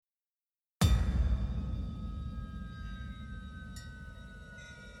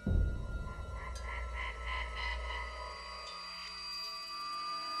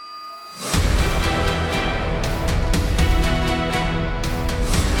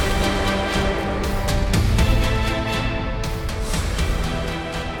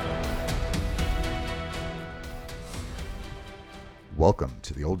Welcome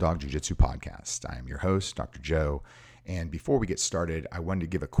to the Old Dog Jiu-Jitsu Podcast. I am your host, Dr. Joe. And before we get started, I wanted to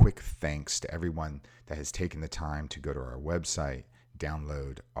give a quick thanks to everyone that has taken the time to go to our website,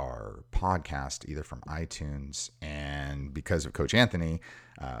 download our podcast, either from iTunes and, because of Coach Anthony,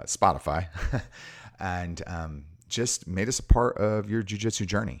 Spotify, and just made us a part of your jiu-jitsu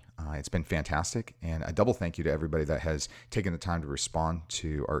journey. It's been fantastic. And a double thank you to everybody that has taken the time to respond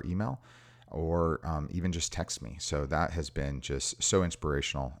to our email or even just text me. So that has been just so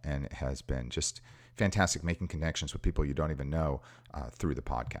inspirational, and it has been just fantastic making connections with people you don't even know through the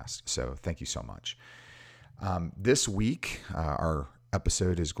podcast. So thank you so much. This week, our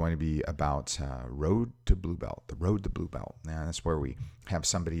episode is going to be about Road to Blue Belt, the Road to Blue Belt. And that's where we have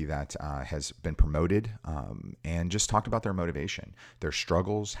somebody that has been promoted and just talked about their motivation, their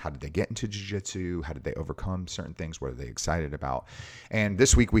struggles. How did they get into jiu-jitsu? How did they overcome certain things? What are they excited about? And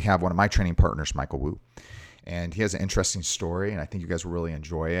this week we have one of my training partners, Michael Wu. And he has an interesting story, and I think you guys will really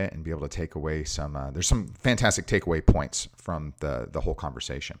enjoy it and be able to take away some, there's some fantastic takeaway points from the whole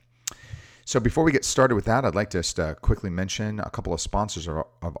conversation. So before we get started with that, I'd like to just quickly mention a couple of sponsors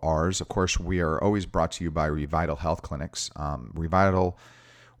of ours. Of course, we are always brought to you by Revital Health Clinics. Revital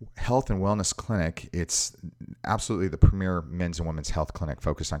Health and Wellness Clinic, it's absolutely the premier men's and women's health clinic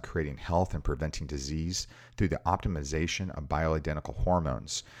focused on creating health and preventing disease through the optimization of bioidentical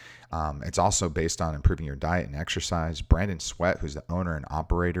hormones. It's also based on improving your diet and exercise. Brandon Sweat, who's the owner and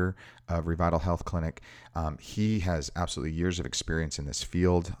operator of Revital Health Clinic, he has absolutely years of experience in this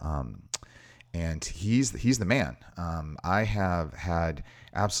field. And he's the man. I have had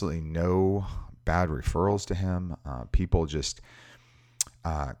absolutely no bad referrals to him. People just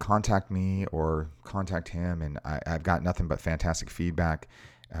contact me or contact him, and I've got nothing but fantastic feedback.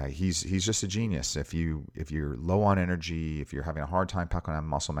 He's just a genius. If you're low on energy, if you're having a hard time packing on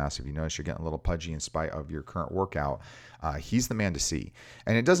muscle mass, if you notice you're getting a little pudgy in spite of your current workout, he's the man to see.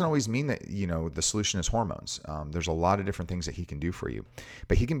 And it doesn't always mean that the solution is hormones. There's a lot of different things that he can do for you.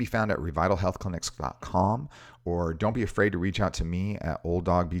 But he can be found at revitalhealthclinics.com, or don't be afraid to reach out to me at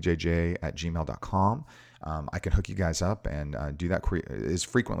olddogbjj@gmail.com. I can hook you guys up and do that as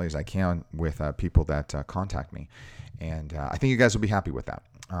frequently as I can with people that contact me. And I think you guys will be happy with that.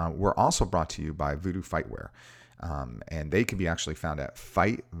 We're also brought to you by Voodoo Fightwear, and they can be actually found at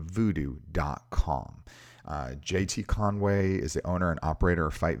fightvoodoo.com. JT Conway is the owner and operator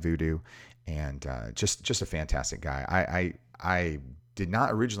of Fight Voodoo, and just a fantastic guy. I did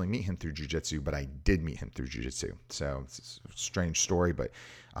not originally meet him through jiu-jitsu, but I did meet him through jiu-jitsu. So it's a strange story, but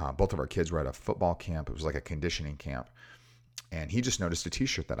both of our kids were at a football camp. It was like a conditioning camp, and he just noticed a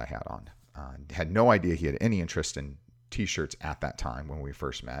t-shirt that I had on. Had no idea he had any interest in t-shirts at that time when we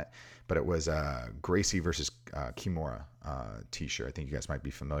first met, but it was a Gracie versus Kimura t-shirt. I think you guys might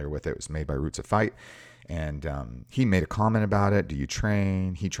be familiar with it. It was made by Roots of Fight, and he made a comment about it. Do you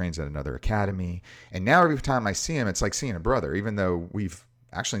train? He trains at another academy, and now every time I see him, it's like seeing a brother, even though we've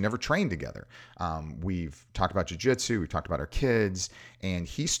actually never trained together. We've talked about jiu-jitsu, we've talked about our kids, and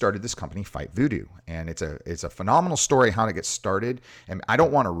he started this company, Fight Voodoo. And it's a phenomenal story how to get started. And I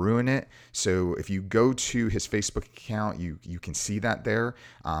don't want to ruin it. So if you go to his Facebook account, you can see that there.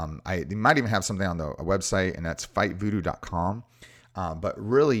 They might even have something on the website, and that's fightvoodoo.com. But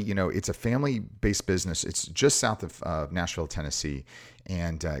really, it's a family-based business. It's just south of Nashville, Tennessee.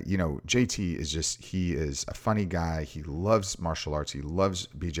 And, JT he is a funny guy. He loves martial arts. He loves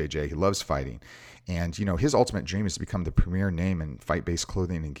BJJ. He loves fighting. And, his ultimate dream is to become the premier name in fight-based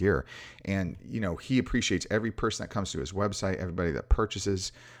clothing and gear. And, he appreciates every person that comes to his website, everybody that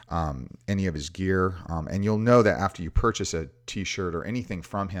purchases any of his gear. And you'll know that after you purchase a t-shirt or anything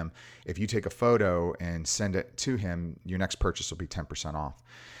from him, if you take a photo and send it to him, your next purchase will be 10% off.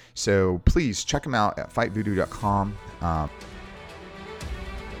 So please check him out at fightvoodoo.com.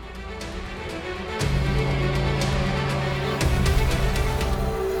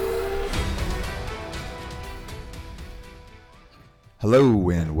 Hello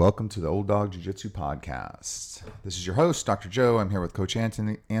and welcome to the Old Dog Jiu-Jitsu Podcast. This is your host, Dr. Joe. I'm here with Coach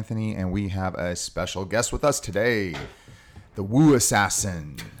Anthony, and we have a special guest with us today, the Wu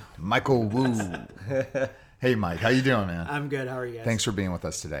Assassin, Michael Wu. Hey, Mike. How you doing, man? I'm good. How are you guys? Thanks for being with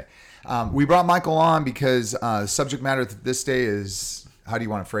us today. We brought Michael on because subject matter this day is, how do you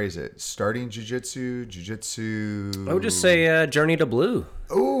want to phrase it? Starting jiu-jitsu. I would just say Journey to Blue.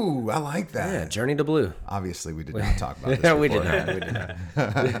 Oh, I like that. Yeah, Journey to Blue. Obviously, we did not talk about this Yeah, we beforehand. did not.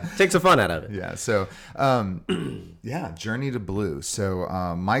 Take some fun out of it. Yeah. So, Journey to Blue. So,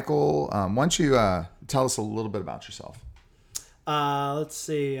 Michael, why don't you tell us a little bit about yourself? Let's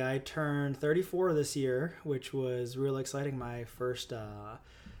see. I turned 34 this year, which was real exciting. My first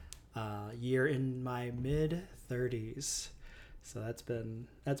year in my mid-30s. So that's been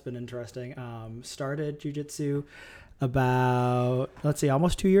interesting. Started jiu-jitsu about,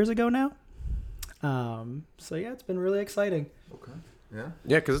 almost 2 years ago now. So yeah, it's been really exciting. Okay. Yeah.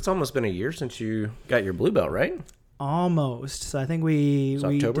 Yeah, because it's almost been a year since you got your blue belt, right? Almost. So I think we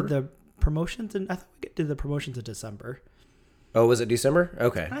October? did the promotions, and I thought we did the promotions in December. Oh, was it December?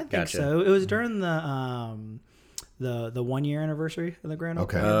 Okay, I think gotcha. so. It was during the 1 year anniversary of the Grand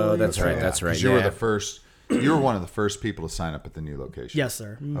Opening. Okay. I Oh, believe. that's right. Yeah, That's right. 'cause you were yeah. the first. You were one of the first people to sign up at the new location. Yes,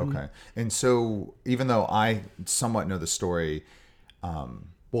 sir. Mhm. Okay. And so, even though I somewhat know the story,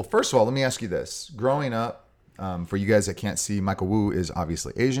 well, first of all, let me ask you this: growing up, for you guys that can't see, Michael Wu is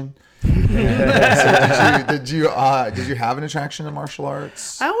obviously Asian. So did you have an attraction to martial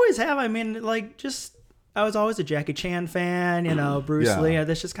arts? I always have. I mean, I was always a Jackie Chan fan, Bruce Yeah. Lee.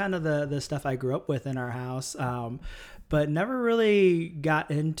 That's just kind of the stuff I grew up with in our house. But never really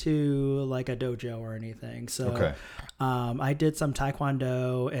got into like a dojo or anything. So Okay. I did some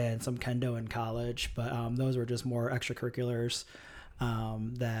Taekwondo and some Kendo in college, but those were just more extracurriculars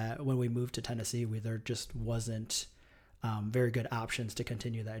that when we moved to Tennessee, there just wasn't very good options to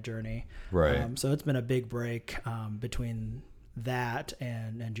continue that journey. Right. So it's been a big break between that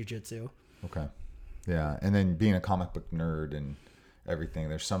and jiu-jitsu. Okay. Yeah, and then being a comic book nerd and everything,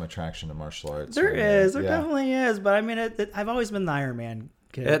 there's some attraction to martial arts. There Yeah. definitely is. But I mean, I've always been the Iron Man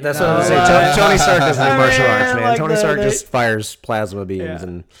kid. Yeah, that's you what I was know? saying. Tony Stark doesn't do martial arts, man. like Tony the- Stark the- just fires plasma beams Yeah.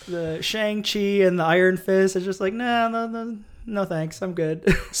 and The Shang-Chi and the Iron Fist is just like, no thanks, I'm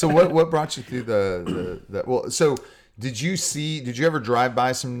good. So what brought you through the well? So did you ever drive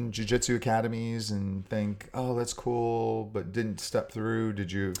by some jiu-jitsu academies and think, oh, that's cool, but didn't step through?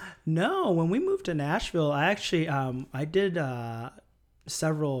 Did you? No, when we moved to Nashville, I actually I did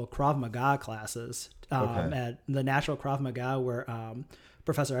several Krav Maga classes Okay. at the National Krav Maga where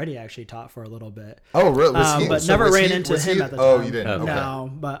Professor Eddie actually taught for a little bit. Oh, really? Was he- But so never was ran he- into was he- him at the time. Oh, you didn't. Okay. Okay. No,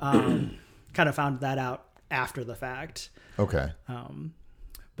 but kind of found that out after the fact. Okay.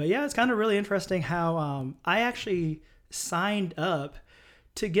 But yeah, it's kind of really interesting how I actually signed up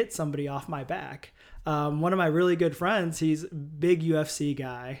to get somebody off my back. One of my really good friends, he's a big UFC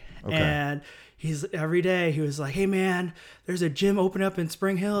guy. Okay. And every day he was like, hey man, there's a gym open up in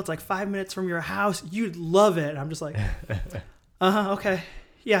Spring Hill. It's like 5 minutes from your house. You'd love it. And I'm just like, okay.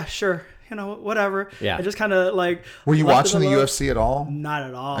 Yeah, sure. Whatever. Yeah. I just kind of like. Were you left it watching the alone. UFC at all? Not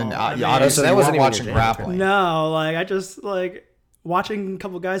at all. And I mean, obviously, so that you wasn't weren't even watching your jam. grappling. no, like I just like watching a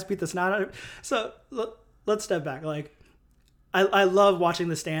couple guys beat the snot out of. So let's step back. Like I love watching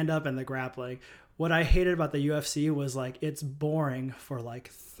the stand up and the grappling. What I hated about the UFC was like it's boring for like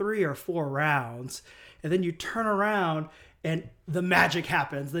 3 or 4 rounds, and then you turn around and the magic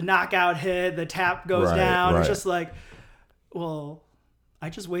happens. The knockout hit, the tap goes Right, down. right. It's just like, well, I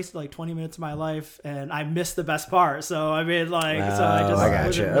just wasted like 20 minutes of my life and I missed the best part. So I mean, like, so I just I gotcha.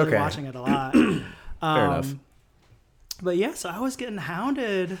 wasn't really Okay. watching it a lot. fair enough. But yeah, so I was getting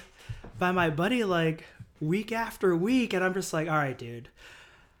hounded by my buddy like week after week, and I'm just like, all right, dude,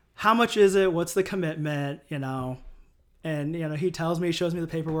 how much is it? What's the commitment? And he tells me, shows me the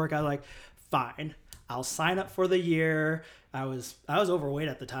paperwork. I like, fine, I'll sign up for the year. I was overweight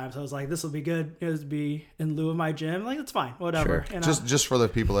at the time, so I was like, this will be good. It would be in lieu of my gym. Like, it's fine, whatever. Sure. Just for the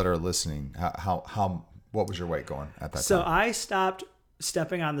people that are listening, what was your weight going at that So time? I stopped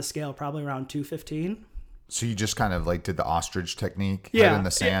stepping on the scale probably around 215. So you just kind of like did the ostrich technique, head in the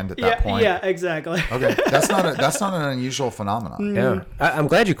sand at yeah, that point. Yeah, exactly. Okay, that's not an unusual phenomenon. Yeah, I'm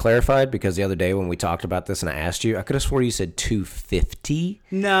glad you clarified because the other day when we talked about this and I asked you, I could have swore you said 250,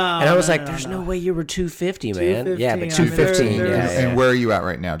 No, and I was no, like, no, "There's no. no way you were 250, man." 250, Yeah, I but mean, 215, there- yeah, there's- yeah. And where are you at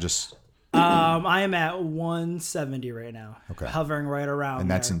right now? Just I am at 170 right now. Okay. Hovering right around.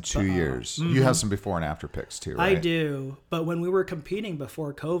 and that's there. in 2 But, years. You have some before and after pics too, right? I do, but when we were competing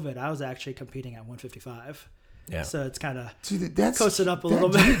before COVID, I was actually competing at 155. Yeah. So it's kind of Dude, that's Coast it up a little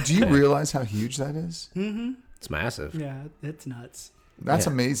Do you realize how huge that is? It's massive. yeah, it's nuts. That's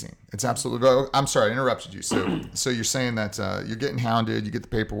Yeah. amazing. It's absolutely. Oh, I'm sorry, I interrupted you. So you're saying that you're getting hounded. You get the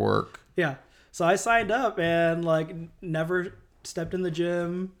paperwork. Yeah. So I signed up and like never stepped in the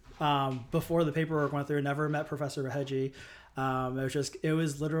gym before the paperwork went through. Never met Professor Hedgie. It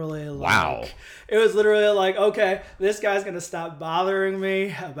was literally like, Wow. It was literally like, okay, this guy's going to stop bothering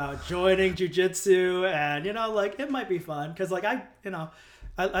me about joining jiu-jitsu. And, like it might be fun. Cause like I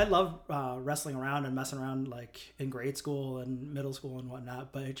love wrestling around and messing around like in grade school and middle school and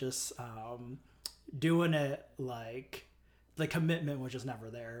whatnot, but it just doing it like the commitment was just never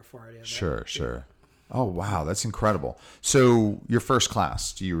there for any of it. Sure. Oh wow, that's incredible. So your first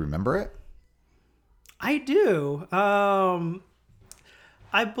class, do you remember it? I do. I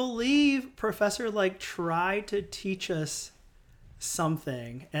believe Professor like tried to teach us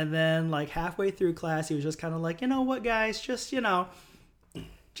something. And then like halfway through class, he was just kind of like, you know what, guys, just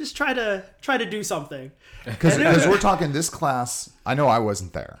just try to do something. Because we're talking this class. I know I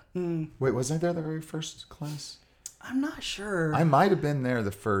wasn't there. Wait, was I there the very first class? I'm not sure. I might have been there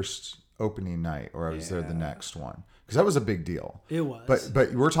the first opening night, or I was there the next one, because that was a big deal. It was.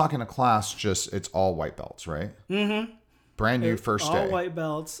 But we're talking a class. Just it's all white belts, right? Mm-hmm. Brand new first all day. All white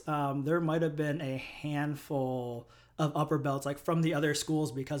belts. There might have been a handful of upper belts, like from the other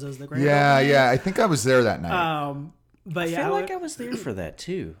schools, because it was the grand opening. Yeah. I think I was there that night. But I yeah, feel like I was there for that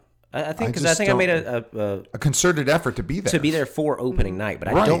too. I think because I just think I made a concerted effort to be there. For opening night, but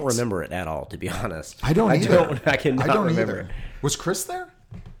I don't remember it at all, to be honest. I don't either. I cannot remember it. Was Chris there?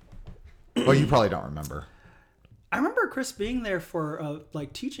 Well, you probably don't remember. I remember Chris being there for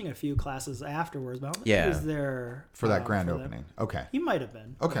like teaching a few classes afterwards, but I don't think he was there for that grand opening. Okay, he might have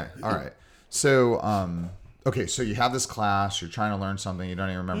been. Okay, all right. So, so you have this class. You're trying to learn something. You don't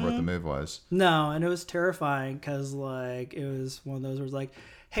even remember what the move was. No, and it was terrifying because like it was one of those where it's like,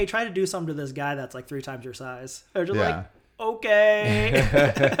 hey, try to do something to this guy that's like 3 times your size. They're just like,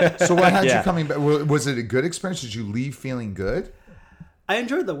 okay. So what had you coming back? Was it a good experience? Did you leave feeling good? I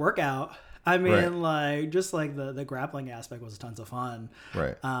enjoyed the workout. I mean, like just like the grappling aspect was tons of fun.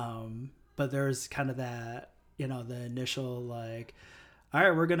 Right. But there's kind of that, the initial like, all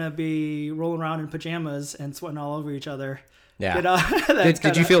right, we're gonna be rolling around in pajamas and sweating all over each other. Yeah.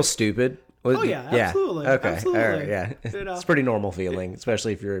 Did you feel stupid? Oh yeah, absolutely. Okay. Absolutely. All right. Yeah. It's a pretty normal feeling,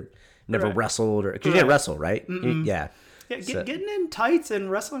 especially if you're never wrestled or because you didn't wrestle, right? Yeah. Getting in tights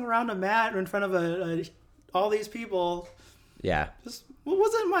and wrestling around a mat in front of all these people. Yeah. Just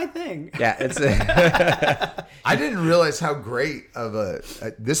wasn't my thing. Yeah. It's. I didn't realize how great of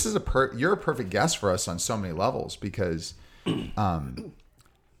this is you're a perfect guest for us on so many levels because,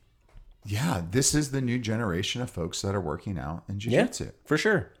 this is the new generation of folks that are working out in jiu-jitsu. Yeah, for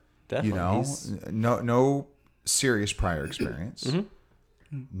sure. Definitely. No serious prior experience.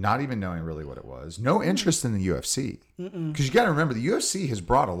 Not even knowing really what it was. No interest in the UFC. Because you got to remember, the UFC has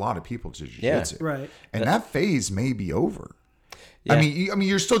brought a lot of people to jiu-jitsu. Yeah, right. And that phase may be over. Yeah. I mean,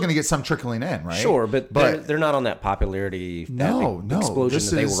 you're still going to get some trickling in, right? Sure, but they're not on that popularity explosion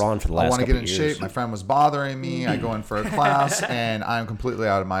that they were on for the last couple of years. I want to get in shape. My friend was bothering me. I go in for a class, and I'm completely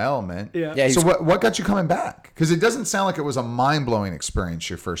out of my element. Yeah. So what got you coming back? Because it doesn't sound like it was a mind-blowing experience,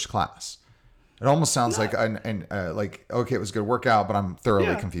 your first class. It almost sounds like okay, it was a good workout, but I'm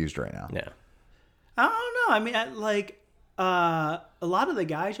thoroughly confused right now. Yeah. I don't know. I mean, a lot of the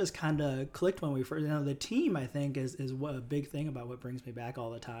guys just kind of clicked when we first. The team I think is what a big thing about what brings me back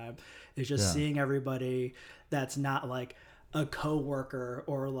all the time is just seeing everybody that's not like a coworker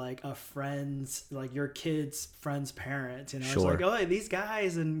or like a friend's, like your kid's friend's parents. It's like, oh, these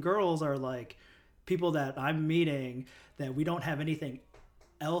guys and girls are like people that I'm meeting that we don't have anything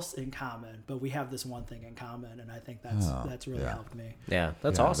else in common, but we have this one thing in common, and I think that's really helped me. Yeah,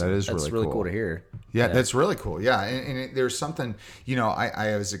 that's awesome. That's really cool to hear. Yeah, that's really cool. Yeah, and there's something,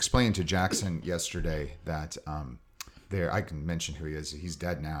 I was explaining to Jackson yesterday that I can mention who he is. He's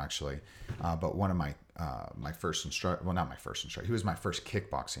dead now, actually, but one of my first instructor, well, not my first instructor, he was my first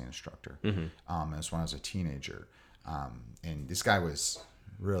kickboxing instructor. That's when I was a teenager, and this guy was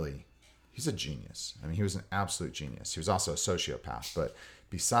really, he's a genius. I mean, he was an absolute genius. He was also a sociopath, but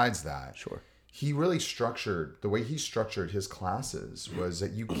besides that, he really the way he structured his classes was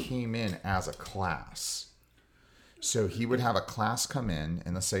that you came in as a class. So he would have a class come in,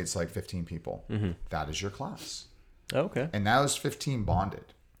 and let's say it's like 15 people. That is your class. Okay. And that was 15 bonded.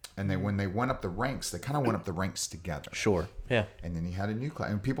 And when they went up the ranks, they kind of went up the ranks together. Sure. Yeah. And then he had a new class.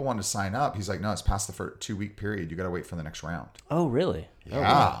 And people wanted to sign up. He's like, no, it's past the 2-week period. You got to wait for the next round. Oh, really? Yeah. Oh,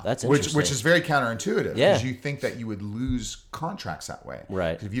 wow. That's interesting. Which is very counterintuitive. Yeah. Because you think that you would lose contracts that way.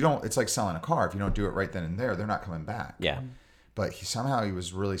 Right. If you don't, it's like selling a car. If you don't do it right then and there, they're not coming back. Yeah. But he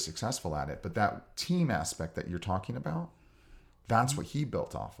was really successful at it. But that team aspect that you're talking about, that's what he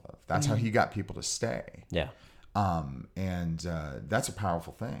built off of. That's how he got people to stay. Yeah. And that's a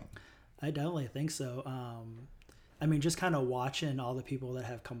powerful thing. I definitely think so. I mean, just kind of watching all the people that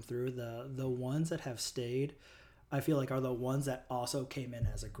have come through, the ones that have stayed, I feel like are the ones that also came in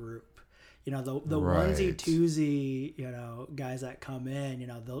as a group. The onesie twosie, guys that come in,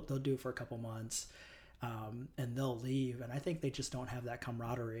 they'll do it for a couple months, and they'll leave. And I think they just don't have that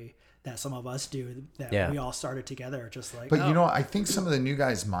camaraderie that some of us do, that we all started together, just like. But I think some of the new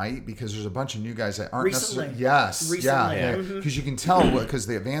guys might, because there's a bunch of new guys that aren't necessarily. Recently. Yeah, because you can tell because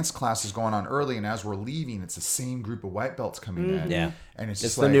the advanced class is going on early, and as we're leaving, it's the same group of white belts coming in. Yeah, and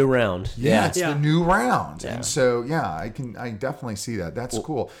it's the new round. Yeah, it's the new round, and so I definitely see that. That's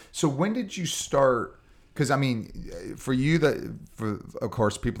cool. So when did you start? Because I mean, for you of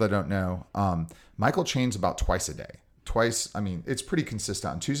course, people that don't know, Michael trains about twice a day. I mean, it's pretty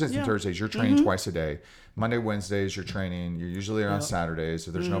consistent. On Tuesdays and Thursdays, you're training twice a day. Monday, Wednesdays, you're training. You're usually on Saturdays.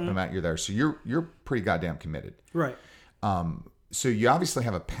 If there's an open mat, you're there. So you're pretty goddamn committed. Right. So you obviously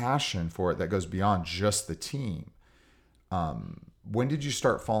have a passion for it that goes beyond just the team. When did you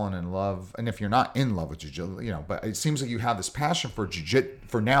start falling in love? And if you're not in love with jiu-jitsu, but it seems like you have this passion for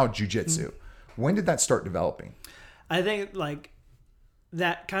jiu-jitsu. When did that start developing? I think like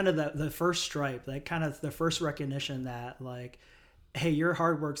that kind of the first stripe, that kind of the first recognition that like, hey, your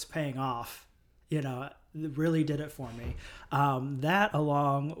hard work's paying off, it really did it for me. That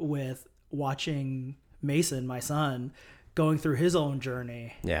along with watching Mason, my son, going through his own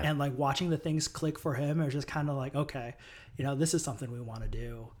journey and like watching the things click for him, it was just kind of like, okay, this is something we want to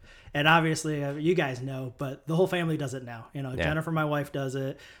do. And obviously you guys know, but the whole family does it now. Jennifer, my wife, does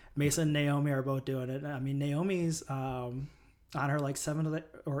it. Mason and Naomi are both doing it. I mean, Naomi's on her like 7th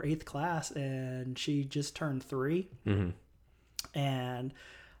or 8th class, and she just turned 3. And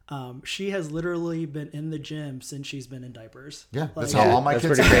she has literally been in the gym since she's been in diapers. Yeah, that's how all my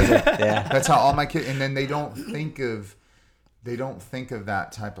kids. Pretty crazy. Yeah, that's how all my kids. And then they don't think of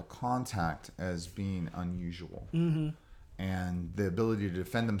that type of contact as being unusual. And the ability to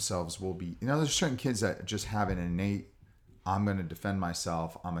defend themselves will be. There's certain kids that just have an innate, I'm going to defend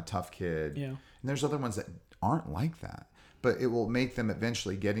myself. I'm a tough kid. Yeah. And there's other ones that aren't like that. But it will make them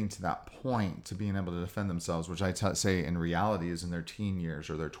eventually getting to that point to being able to defend themselves, which I say in reality is in their teen years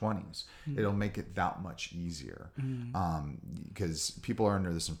or their 20s. It'll make it that much easier. Because people are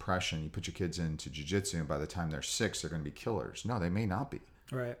under this impression, you put your kids into jiu-jitsu and by the time they're 6, they're going to be killers. No, they may not be.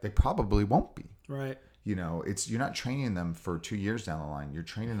 Right. They probably won't be. Right. You're not training them for 2 years down the line. You're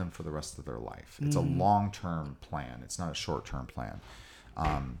training them for the rest of their life. It's a long-term plan. It's not a short-term plan.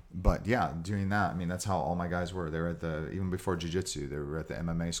 But yeah, doing that, I mean, that's how all my guys were. They were even before jiu-jitsu, they were at the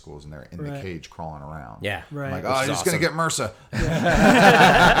MMA schools and they're in the cage crawling around. Yeah. Right. I'm like, I'm just going to get MRSA.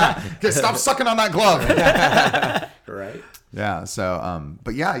 Stop sucking on that glove. Right. Yeah. So,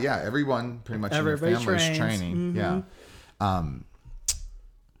 but yeah, everyone pretty much Everybody in your family is training. Yeah.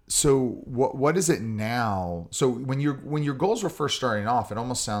 So what is it now? So when your goals were first starting off, it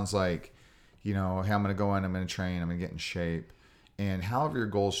almost sounds like, hey, I'm going to go in, I'm going to train, I'm going to get in shape. And how have your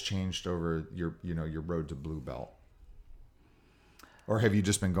goals changed over your road to blue belt? Or have you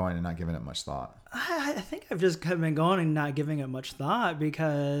just been going and not giving it much thought? I think I've just been going and not giving it much thought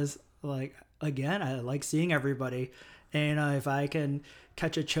because, like, again, I like seeing everybody. And if I can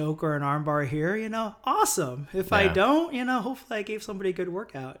catch a choke or an armbar here, awesome. If I don't, hopefully I gave somebody a good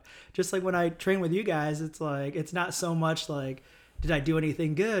workout. Just like when I train with you guys, it's like, it's not so much like, did I do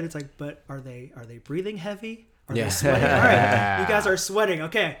anything good? It's like, but are they breathing heavy? Are they sweating? All right, you guys are sweating.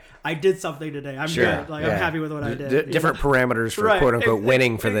 Okay, I did something today. I'm good. Like, I'm happy with what I did. Different parameters for quote unquote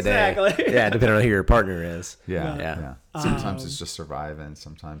winning for the day. Yeah, depending on who your partner is. Yeah. Sometimes it's just surviving.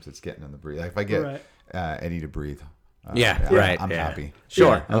 Sometimes it's getting in the breathe. Like if I get Eddie to breathe. I'm happy.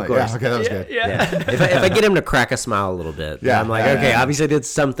 Sure, of course. Okay, that was good. Yeah. If I get him to crack a smile a little bit, I'm like, okay, obviously I did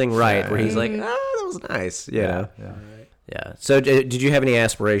something right. Where he's like, that was nice. Yeah. Yeah. So did you have any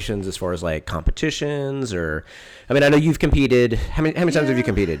aspirations as far as like competitions or, I mean, I know you've competed. How many times have you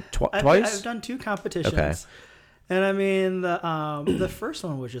competed? Twice? I've done 2 competitions. Okay. And I mean, the first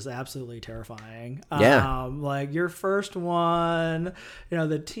one was just absolutely terrifying. Like your first one,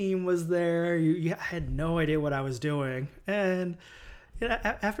 the team was there. You had no idea what I was doing. And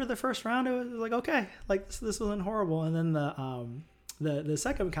after the first round, it was like, okay, like this wasn't horrible. And then the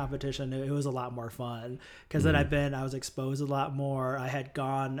second competition, it was a lot more fun because then I was exposed a lot more. I had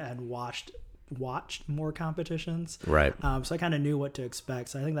gone and watched more competitions. Right. So I kind of knew what to expect.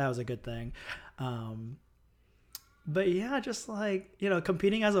 So I think that was a good thing. But yeah, just like,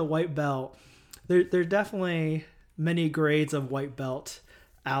 competing as a white belt, there's definitely many grades of white belt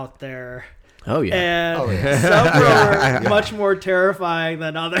out there. Oh yeah. And some are much more terrifying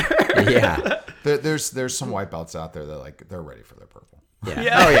than others. Yeah. There's some white belts out there that they're ready for their purple.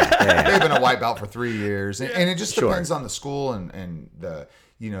 Yeah. Oh yeah. They've been a white belt for 3 years, and it just depends on the school and the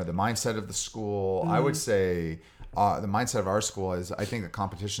the mindset of the school. I would say the mindset of our school is, I think that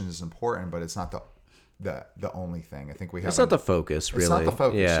competition is important, but it's not the only thing. I think we have. It's not the focus, really. It's not the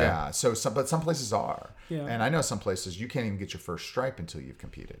focus. Yeah. So but some places are. Yeah. And I know some places you can't even get your first stripe until you've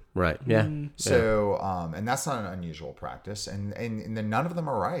competed. Right. Yeah. So and that's not an unusual practice, and then none of them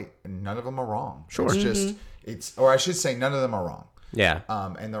are right and none of them are wrong. Sure. It's just or I should say none of them are wrong. Yeah.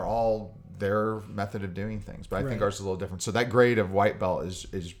 And they're all their method of doing things, but I think Right. ours is a little different. So that grade of white belt is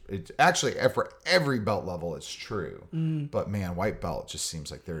it's actually for every belt level it's true, but man, white belt just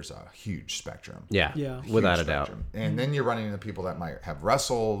seems like there's a huge spectrum. Yeah. Yeah. Without a Huge doubt. spectrum. And then you're running into people that might have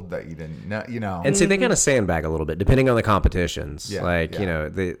wrestled that you didn't know, you know. And see, they kind of sandbag a little bit depending on the competitions. Yeah, like, yeah. you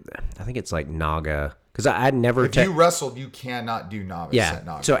know, I think it's like Naga. Because I'd never... If you wrestled, you cannot do novice at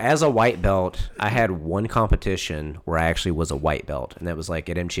Naga. So as a white belt, I had one competition where I actually was a white belt. And that was like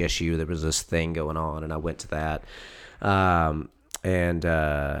at MTSU, there was this thing going on, and I went to that. At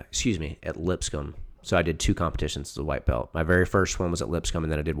Lipscomb. So I did 2 competitions as a white belt. My very first one was at Lipscomb,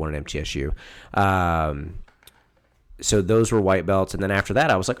 and then I did one at MTSU. So those were white belts. And then after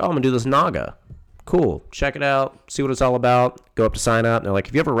that, I was like, oh, I'm going to do this Naga. Cool. Check it out. See what it's all about. Go up to sign up. And they're like,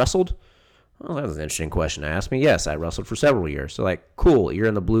 have you ever wrestled? Well, that was an interesting question to ask me. Yes, I wrestled for several years. So like, cool, you're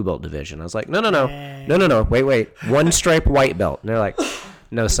in the blue belt division. I was like, no. Wait. 1 stripe white belt. And they're like,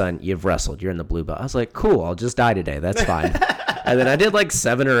 no, son, you've wrestled. You're in the blue belt. I was like, cool, I'll just die today. That's fine. And then I did like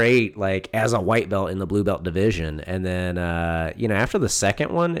 7 or 8, like as a white belt in the blue belt division. And then, after the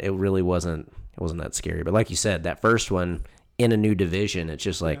second one, it really wasn't that scary. But like you said, that first one in a new division, it's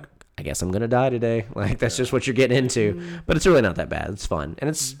just like, I guess I'm going to die today. Like, that's just what you're getting into. But it's really not that bad. It's fun. And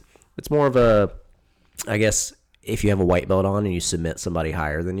it's more of a, I guess, if you have a white belt on and you submit somebody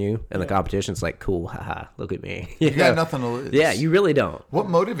higher than you in the competition, it's like, cool, haha, look at me. You got nothing to lose. Yeah, you really don't. What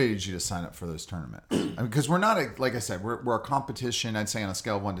motivated you to sign up for those tournaments? Because we're not, like I said, we're a competition, I'd say on a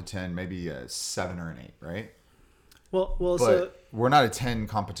scale of 1 to 10, maybe a 7 or an 8, right? Well, But so we're not a 10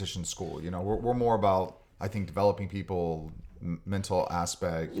 competition school. You know, we're more about, I think, developing people, mental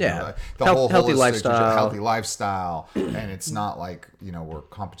aspect, you know, the whole healthy holistic, lifestyle. healthy lifestyle, and it's not like, you know, we're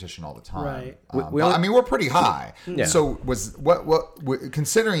competition all the time. Right. We but, I mean, we're pretty high. Yeah. So was what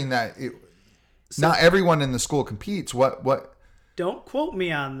considering that not everyone in the school competes, what don't quote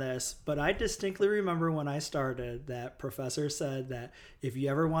me on this, but I distinctly remember when I started that professor said that if you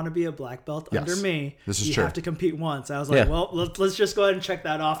ever want to be a black belt under me, this is you true. have to compete once. I was like, Yeah. well, let's just go ahead and check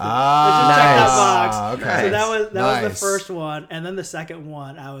that off. Let's just check that box. Okay. So that was Nice. the first one, and then the second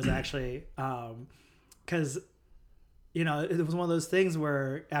one I was actually because you know it was one of those things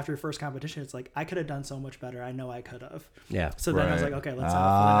where after your first competition, it's like I could have done so much better. I know I could have. Yeah. So then I was Right. like, okay, let's sign up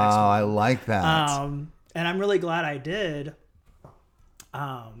for the next one. I like that. And I'm really glad I did,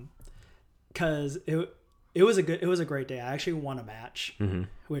 because it was a great day. I actually won a match,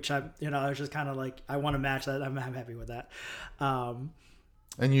 which I was just kind of like, I won a match. That I'm happy with that.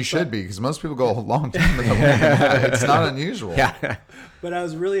 And you should be, because most people go a long time without winning that. It's not unusual. Yeah. But I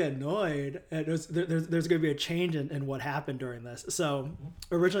was really annoyed. And there's going to be a change in what happened during this. So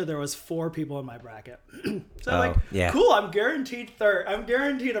originally there was 4 people in my bracket. So I'm like, cool, I'm guaranteed third. I'm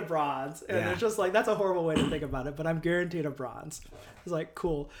guaranteed a bronze. And it's just like, that's a horrible way to think about it, but I'm guaranteed a bronze. It's like,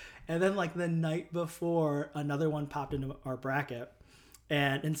 cool. And then like the night before, another one popped into our bracket.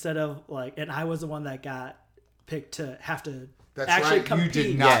 And instead of like, and I was the one that got picked to have to actually compete. You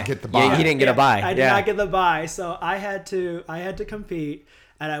did not get the buy. Yeah, he didn't get a buy. I did not get the buy, so I had to compete,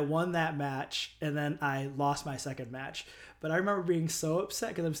 and I won that match, and then I lost my second match. But I remember being so upset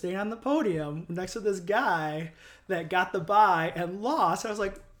because I'm standing on the podium next to this guy that got the buy and lost. I was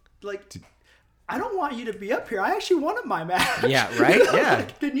like, I don't want you to be up here. I actually wanted my match. Yeah, right? Yeah.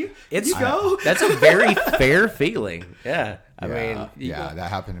 Like, can you go? That's a very fair feeling. Yeah. I mean, that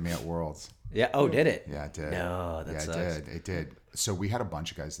happened to me at Worlds. Yeah. Oh, did it? Yeah, it did. No, that sucks. It did. So we had a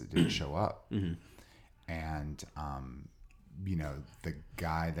bunch of guys that didn't show up. And, the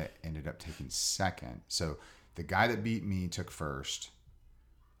guy that ended up taking second. So the guy that beat me took first.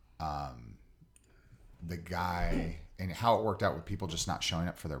 The guy, and how it worked out with people just not showing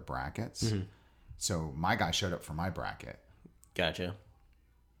up for their brackets. So my guy showed up for my bracket. Gotcha.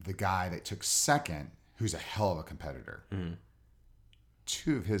 The guy that took second, who's a hell of a competitor,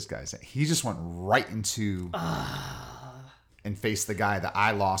 2 of his guys, he just went right into and faced the guy that I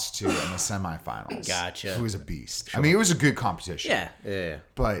lost to in the semifinals. Gotcha. Who was a beast. Sure. I mean, it was a good competition. Yeah.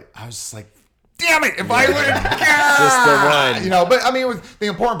 But I was just like, damn it, if I would have Just the one. but I mean, the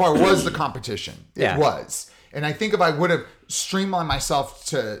important part was the competition. It Yeah. was. And I think if I would have streamlined myself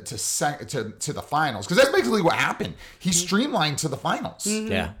to the finals, because that's basically what happened. He streamlined to the finals.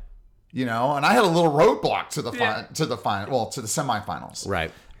 Yeah. And I had a little roadblock to the semifinals.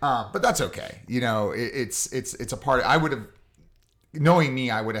 Right. But that's okay. It's a part of, I would have, knowing me,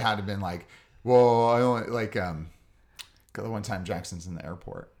 I would have had to been like, well, I only like, the one time Jackson's in the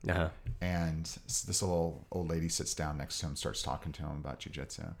airport and this little old lady sits down next to him, starts talking to him about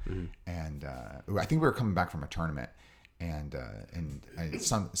jiu-jitsu. And I think we were coming back from a tournament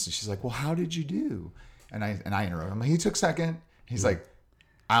so she's like, well, how did you do? And I interrupted him. He took second. He's like,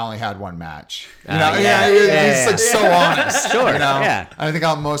 I only had one match. You know, he's like so honest. Sure. You know? Yeah. I think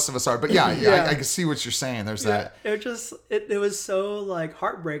how most of us are. But I can see what you're saying. There's that. It was so like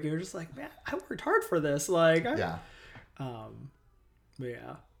heartbreaking. It was just like, man, I worked hard for this. Like, but yeah.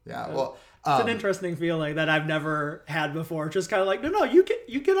 Yeah. Well, it's an interesting feeling that I've never had before. Just kind of like, no, you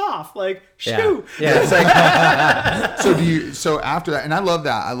get off. Like, shoo. Yeah. It's like, so after that, and I love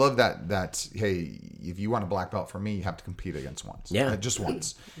that, hey, if you want a black belt from me, you have to compete against once. Yeah. Just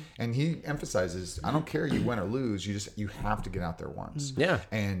once. And he emphasizes, I don't care you win or lose, you have to get out there once. Yeah.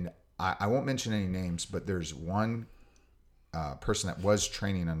 And I won't mention any names, but there's one person that was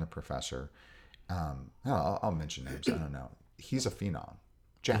training under the professor. I'll mention names. I don't know. He's a phenom.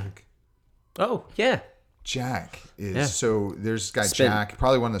 Jack. oh, yeah. Jack is so there's this guy Jack,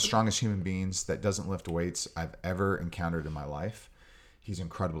 probably one of the strongest human beings that doesn't lift weights I've ever encountered in my life. He's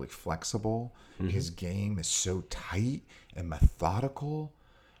incredibly flexible. His game is so tight and methodical.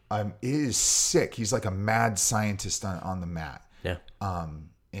 It is sick. He's like a mad scientist on the mat. Yeah.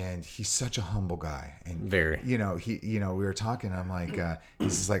 And he's such a humble guy. And Very. we were talking. I'm like,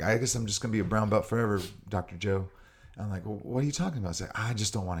 he's just like, I guess I'm just gonna be a brown belt forever, Dr. Joe. I'm like, well, what are you talking about? I was like, I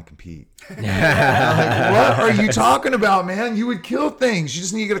just don't want to compete. I'm like, what are you talking about, man? You would kill things. You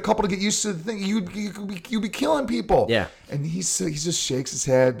just need to get a couple to get used to the thing. You'd be killing people. Yeah. And he just shakes his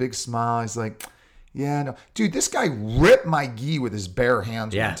head, big smile. He's like, yeah, no. Dude, this guy ripped my gi with his bare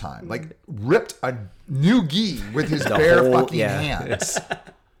hands one time. Like, ripped a new gi with his bare fucking hands.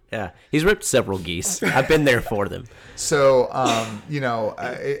 Yeah, he's ripped several geese. I've been there for them. So,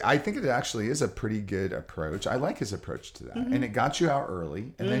 I think it actually is a pretty good approach. I like his approach to that. And it got you out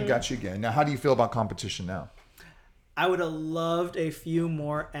early and then got you again. Now, how do you feel about competition now? I would have loved a few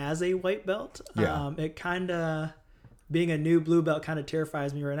more as a white belt. Yeah. It kind of, being a new blue belt kind of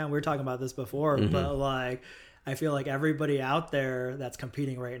terrifies me right now. We were talking about this before, but like, I feel like everybody out there that's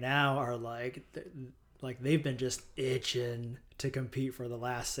competing right now are like they've been just itching to compete for the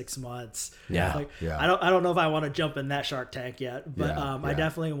last 6 months. Yeah. Like, I don't know if I want to jump in that Shark Tank yet, but I Yeah.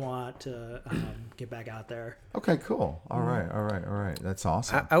 definitely want to get back out there. Okay, cool. All right. That's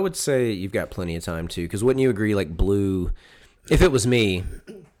awesome. I would say you've got plenty of time too, because wouldn't you agree? Like blue, if it was me,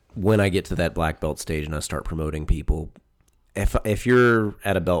 when I get to that black belt stage and I start promoting people, if you're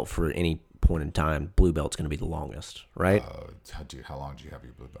at a belt for any point in time, blue belt's going to be the longest, right? Dude, how long do you have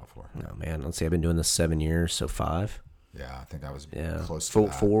your blue belt for? Oh man, let's see, I've been doing this 7 years, so 5. Yeah, I think that was close to that.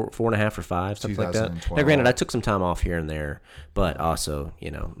 4.5 or 5, something like that. Now, granted, I took some time off here and there, but also,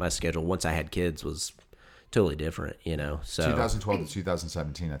 my schedule once I had kids was totally different, So 2012 to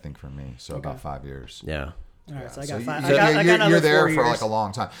 2017, I think, for me. So about 5 years. yeah. All right, so I So got five. you're I got another there 4 for years. like a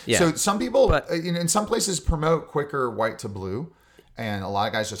long time. Yeah. So some people, But- in some places, promote quicker white to blue, and a lot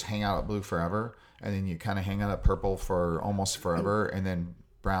of guys just hang out at blue forever, and then you kind of hang out at purple for almost forever, and then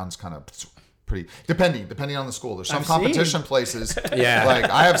brown's kind of pretty depending on the school. There's some I've competition places. Yeah. Like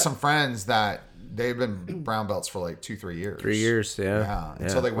I have some friends that they've been brown belts for like 2-3 years. 3 years, yeah. Yeah,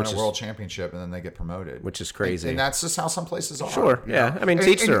 until they win Which a is- world championship and then they get promoted. Which is crazy. And that's just how some places are. Sure, you yeah. know? I mean,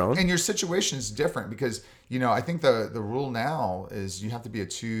 teach their own. And your situation is different because, I think the rule now is you have to be a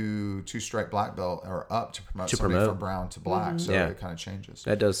two stripe black belt or up to promote somebody from brown to black. So Yeah. it kind of changes.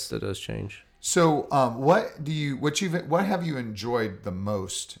 That does change. So what have you enjoyed the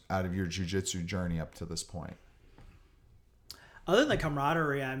most out of your jiu-jitsu journey up to this point? Other than the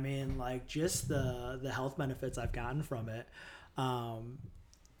camaraderie, I mean, like just the health benefits I've gotten from it.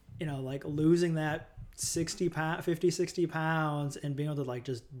 Like losing that 60 pounds and being able to like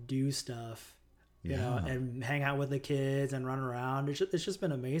just do stuff, and hang out with the kids and run around. It's just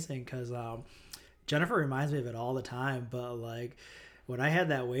been amazing because Jennifer reminds me of it all the time. But like when I had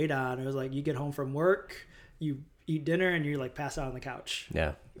that weight on, it was like you get home from work, you eat dinner, and you like pass out on the couch.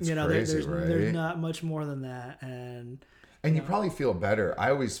 Yeah. It's crazy, right? There's not much more than that. And you probably feel better. I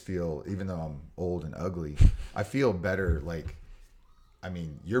always feel, even though I'm old and ugly, I feel better. Like, I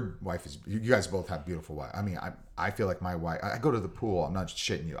mean, your wife you guys both have beautiful wives. I mean, I feel like my wife, I go to the pool. I'm not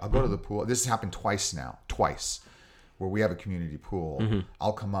shitting you. I'll go to the pool. This has happened twice, where we have a community pool. Mm-hmm.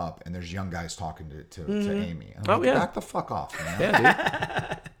 I'll come up and there's young guys talking to Amy. And I'm like, yeah. back the fuck off, man.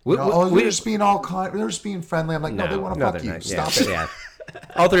 Yeah, dude. They're just being all kind. They're just being friendly. I'm like, no, they want to fuck they're you. not. Stop Yeah. it. Yeah.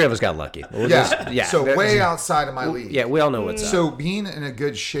 All three of us got lucky. So way outside of my league. Yeah, we all know what's up. So being in a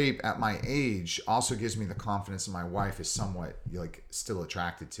good shape at my age also gives me the confidence that my wife is somewhat like still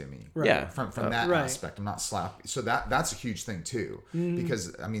attracted to me. Right. Yeah. From that Right. aspect, I'm not slappy. So that's a huge thing too,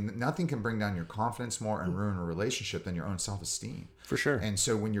 because I mean nothing can bring down your confidence more and ruin a relationship than your own self-esteem. For sure. And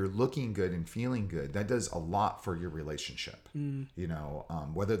so when you're looking good and feeling good, that does a lot for your relationship.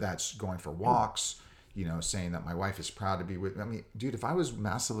 Whether that's going for walks, saying that my wife is proud to be with me. I mean, dude, if I was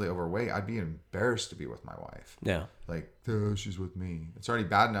massively overweight, I'd be embarrassed to be with my wife. Yeah. Like, oh, she's with me. It's already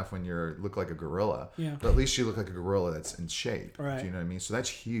bad enough when you look like a gorilla. Yeah. But at least you look like a gorilla that's in shape. Right. Do you know what I mean? So that's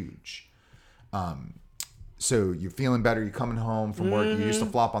huge. So you're feeling better. You're coming home from work. You used to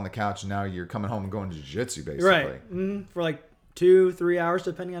flop on the couch, and now you're coming home and going to jiu-jitsu, basically. Right. For like 2-3 hours,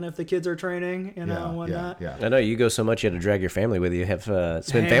 depending on if the kids are training, and whatnot. Yeah. I know you go so much you had to drag your family with you. Have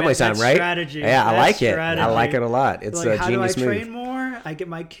spend family time, that's right? Strategy. Yeah, I like it. Strategy. I like it a lot. It's like, a genius how do I move. train more? I get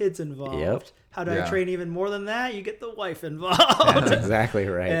my kids involved. Yep. How do I Yeah. train even more than that? You get the wife involved. That's exactly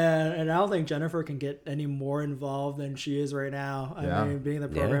right. And I don't think Jennifer can get any more involved than she is right now. I mean, being the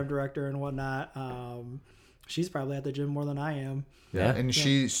program director and whatnot, she's probably at the gym more than I am. Yeah. And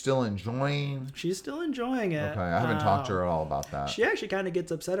she's still enjoying. She's still enjoying it. Okay, I haven't talked to her at all about that. She actually kind of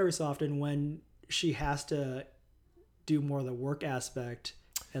gets upset every so often when she has to do more of the work aspect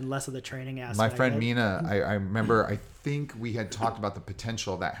and less of the training aspect. My friend Mina, I remember, I think we had talked about the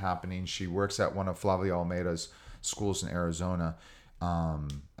potential of that happening. She works at one of Flavio Almeida's schools in Arizona.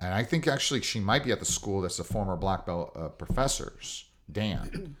 And I think actually she might be at the school that's the former black belt professor's,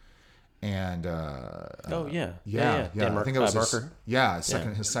 Dan. And Dan I think it was Marker.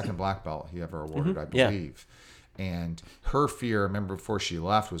 his second black belt he ever awarded, I believe. And her fear, I remember before she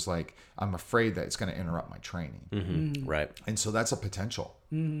left, was like, I'm afraid that it's going to interrupt my training. Right. And so that's a potential.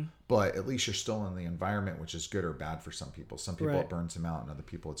 But at least you're still in the environment, which is good or bad for some people. Some people it burns them out, and other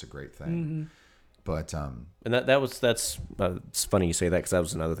people it's a great thing. But and that's it's funny you say that, because that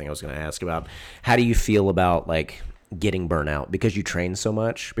was another thing I was going to ask about. How do you feel about like getting burnout because you train so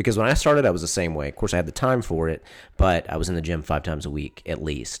much? Because when I started, I was the same way. Of course, I had the time for it, but I was in the gym 5 times a week at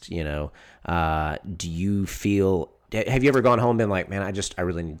least. Do you feel? Have you ever gone home and been like, man, I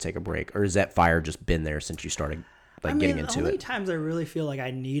really need to take a break, or has that fire just been there since you started getting into it? The only times I really feel like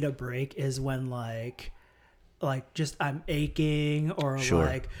I need a break is when like just I'm aching or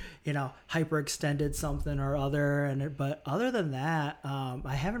hyperextended something or other. But other than that,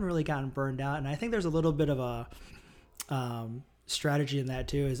 I haven't really gotten burned out, and I think there's a little bit of a strategy in that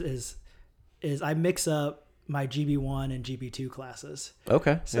too. Is I mix up my GB1 and GB2 classes.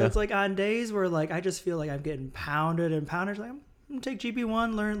 Okay. So it's like on days where like I just feel like I'm getting pounded, like I'm gonna take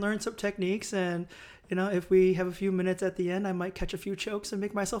GB1, learn some techniques, and if we have a few minutes at the end, I might catch a few chokes and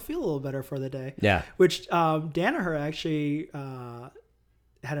make myself feel a little better for the day. Yeah. Which Danaher actually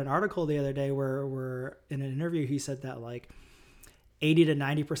had an article the other day where in an interview he said that like 80 to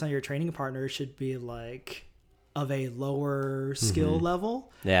 90% of your training partners should be like of a lower skill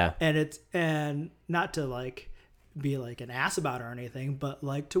level. Yeah. And not to like be like an ass about it or anything, but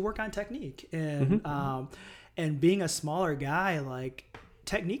like to work on technique and being a smaller guy, like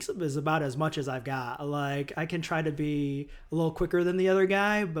techniques is about as much as I've got. Like I can try to be a little quicker than the other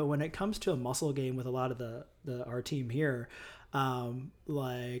guy, but when it comes to a muscle game with a lot of our team here,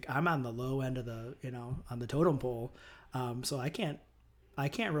 like I'm on the low end of the, on the totem pole. So I can't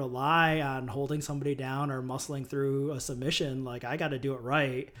rely on holding somebody down or muscling through a submission. Like I got to do it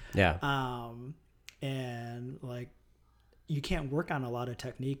right. Yeah. And like you can't work on a lot of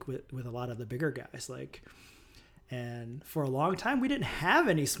technique with a lot of the bigger guys. Like, and for a long time we didn't have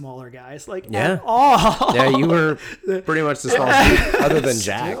any smaller guys at all. Yeah, you were pretty much the smallest other than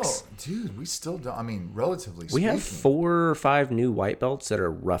Jax. Dude, we still don't. I mean, relatively speaking. We have 4 or 5 new white belts that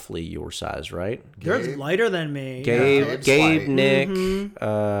are roughly your size, right? They're lighter than me. Gabe, Nick, even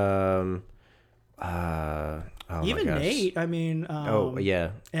Nate. I mean,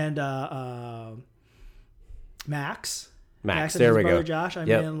 and Max. Max, and there his we brother go. Josh. I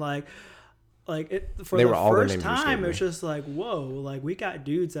mean, for the first time, it's just like, whoa, like we got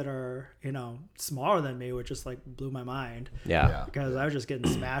dudes that are, smaller than me, which just like blew my mind. Yeah. Because I was just getting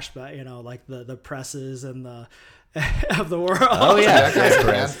smashed by, like the presses and the of the world. Oh yeah. That guy's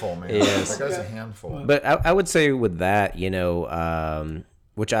a handful, man. Yes. That guy's a handful. But I would say with that,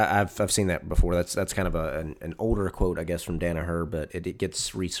 which I've seen that before. That's kind of an older quote, I guess, from Danaher, but it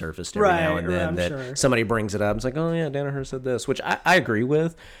gets resurfaced every now and then that somebody brings it up. It's like, oh yeah, Danaher said this, which I agree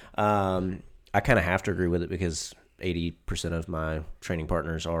with. I kind of have to agree with it because 80% of my training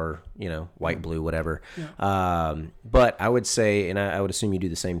partners are, white, blue, whatever. Yeah. But I would say, and I would assume you do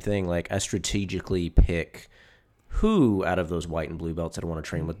the same thing, like I strategically pick who out of those white and blue belts that I want to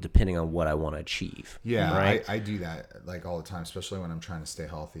train with, depending on what I want to achieve. Yeah, right? I do that like all the time, especially when I'm trying to stay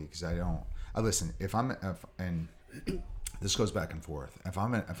healthy, because listen, and this goes back and forth. If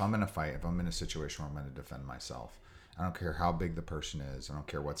I'm in a fight, if I'm in a situation where I'm going to defend myself, I don't care how big the person is. I don't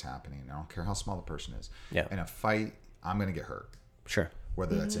care what's happening. I don't care how small the person is. Yeah. In a fight, I'm going to get hurt. Sure.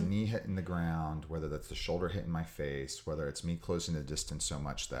 Whether that's a knee hitting the ground, whether that's the shoulder hitting my face, whether it's me closing the distance so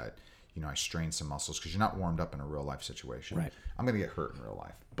much that, I strain some muscles because you're not warmed up in a real life situation. Right. I'm going to get hurt in real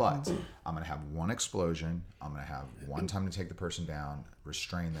life, but I'm going to have one explosion. I'm going to have one time to take the person down,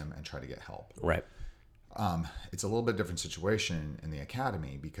 restrain them, and try to get help. Right. It's a little bit different situation in the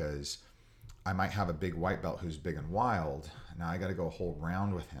academy because I might have a big white belt who's big and wild. Now I got to go a whole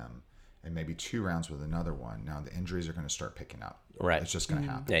round with him and maybe 2 rounds with another one. Now the injuries are going to start picking up. Right. It's just going to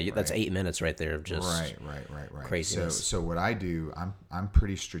happen. Yeah, right? that's 8 minutes right there of just right. craziness. So what I do, I'm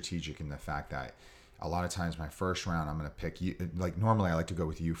pretty strategic in the fact that a lot of times my first round, I'm going to pick you. Like normally I like to go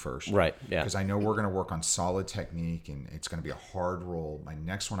with you first. Right, yeah. Because I know we're going to work on solid technique and it's going to be a hard roll. My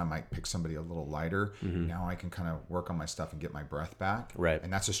next one, I might pick somebody a little lighter. Now I can kind of work on my stuff and get my breath back. Right.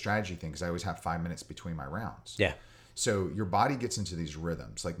 And that's a strategy thing because I always have 5 minutes between my rounds. Yeah. So your body gets into these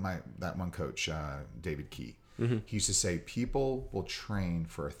rhythms. Like that one coach, David Key, he used to say people will train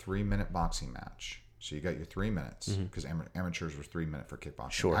for a 3-minute boxing match. So you got your 3 minutes because amateurs were 3 minutes for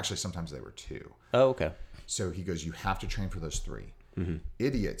kickboxing. Sure. Actually, sometimes they were 2. Oh, okay. So he goes, you have to train for those 3.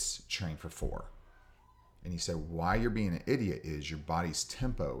 Idiots train for 4. And he said, why you're being an idiot is your body's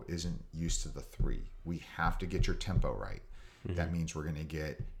tempo isn't used to the 3. We have to get your tempo right. That means we're going to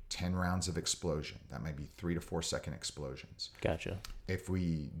get 10 rounds of explosion. That might be 3 to 4 second explosions. Gotcha. If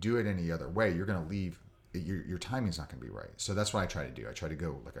we do it any other way, you're going to leave. Your timing's not going to be right. So that's what I try to do. I try to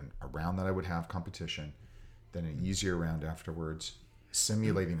go like a round that I would have competition, then an easier round afterwards,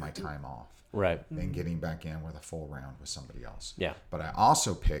 simulating my time off. Right. Then getting back in with a full round with somebody else. Yeah. But I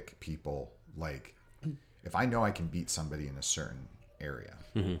also pick people like, if I know I can beat somebody in a certain area,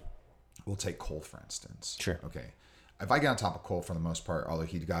 we'll take Cole, for instance. Sure. Okay. If I get on top of Cole for the most part, although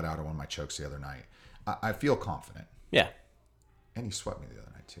he got out of one of my chokes the other night, I feel confident. Yeah. And he swept me the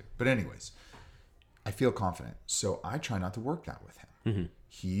other night too. But anyways, I feel confident. So I try not to work that with him.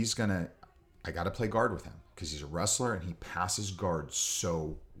 I got to play guard with him because he's a wrestler and he passes guard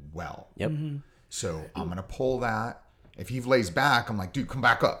so well. Yep. So I'm going to pull that. If he lays back, I'm like, dude, come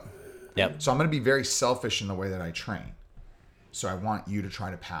back up. Yep. So I'm going to be very selfish in the way that I train. So I want you to try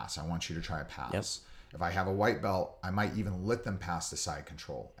to pass. I want you to try to pass. Yep. If I have a white belt, I might even let them pass the side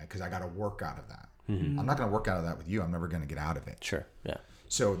control because I got to work out of that. I'm not going to work out of that with you. I'm never going to get out of it. Sure. Yeah.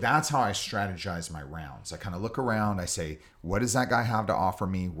 So that's how I strategize my rounds. I kind of look around. I say, what does that guy have to offer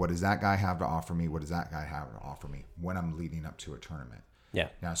me? What does that guy have to offer me? What does that guy have to offer me when I'm leading up to a tournament? Yeah.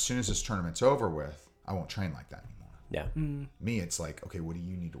 Now, as soon as this tournament's over with, I won't train like that anymore. Yeah. Me, it's like, okay, what do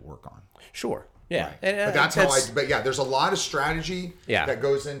you need to work on? Sure. Yeah. Right. But that's how but yeah, there's a lot of strategy that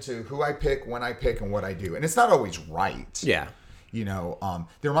goes into who I pick, when I pick, and what I do. And it's not always right. Yeah.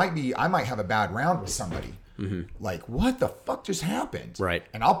 I might have a bad round with somebody. Like, what the fuck just happened? Right.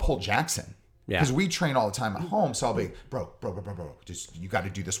 And I'll pull Jackson. Yeah. Because we train all the time at home. So I'll be, bro, just, you got to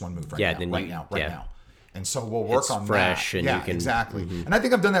do this one move right now. And so we'll work on fresh that. And you can, exactly. And I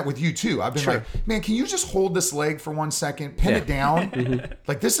think I've done that with you too. I've been like, man, can you just hold this leg for 1 second, pin it down?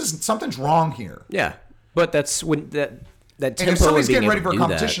 Like something's wrong here. Yeah. But that's when that tempo. And if somebody's getting ready for a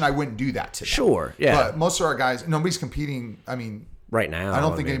competition, I wouldn't do that to them. Sure. Yeah. But most of our guys, nobody's competing. I mean, right now, I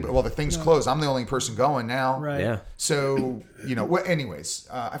don't think anybody. Well, the thing's closed. I'm the only person going now. Right. Yeah. So anyways,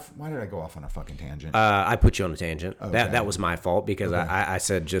 why did I go off on a fucking tangent? I put you on a tangent. Okay. That was my fault because I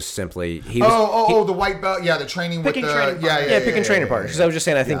said just simply he was. The white belt. Yeah, the training with the picking training partners. Because I was just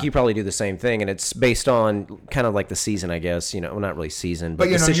saying I think you probably do the same thing, and it's based on kind of like the season, I guess. Well, not really season, but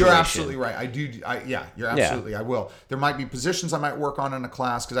you're absolutely right. I do. You're absolutely. I will. There might be positions I might work on in a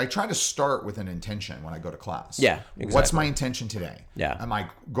class because I try to start with an intention when I go to class. Yeah. Exactly. What's my intention today? Yeah. Am I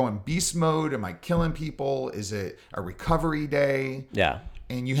going beast mode? Am I killing people? Is it a recovery day? Yeah.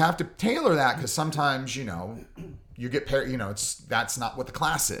 And you have to tailor that because sometimes, you get that's not what the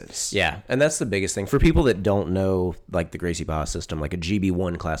class is. Yeah, and that's the biggest thing for people that don't know, like the Gracie Barra system, like a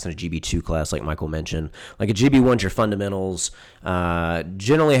GB1 class and a GB2 class, like Michael mentioned. Like a GB1's your fundamentals.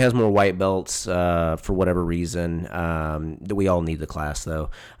 Generally has more white belts for whatever reason. That we all need the class though.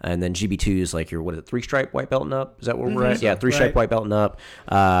 And then GB2 is like your 3-stripe white belt and up. Is that where we're at? Yeah, 3-stripe white belt and up.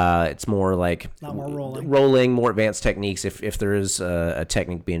 It's more like not more rolling, more advanced techniques. If there is a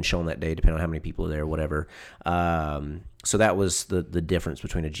technique being shown that day, depending on how many people are there, or whatever. So that was the difference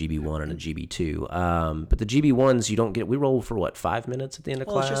between a GB1 and a GB2. But the GB1s, you don't get. We roll for 5 minutes at the end of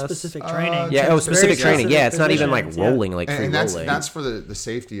class. It's just specific training. Specific training. Yeah, it's not even like rolling, like free and rolling. That's for the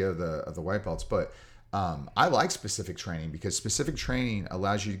safety of the white belts. But I like specific training because specific training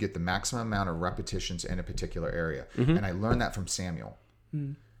allows you to get the maximum amount of repetitions in a particular area. And I learned that from Samuel.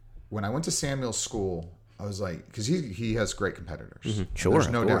 When I went to Samuel's school, I was like, because he has great competitors. Sure, there's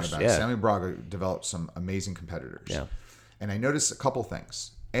no doubt about it. Yeah. Samuel Braga developed some amazing competitors. Yeah. And I noticed a couple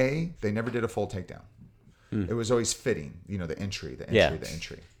things. A, they never did a full takedown. It was always fitting, the entry.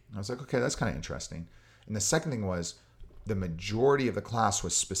 I was like, okay, that's kind of interesting. And the second thing was the majority of the class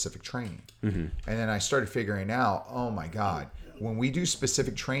was specific training. And then I started figuring out, oh my God, when we do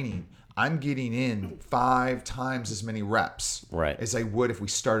specific training, I'm getting in 5 times as many reps as I would if we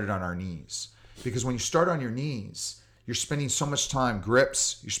started on our knees. Because when you start on your knees, you're spending so much time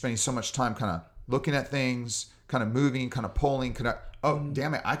grips, you're spending so much time kind of looking at things, kind of moving, kind of pulling,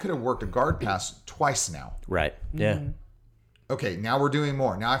 damn it, I could have worked a guard pass twice now. Right. Yeah. Okay, now we're doing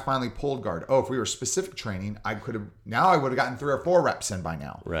more. Now I finally pulled guard. Oh, if we were specific training, I would have gotten 3 or 4 reps in by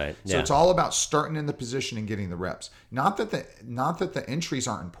now. Right. So it's all about starting in the position and getting the reps. Not that the entries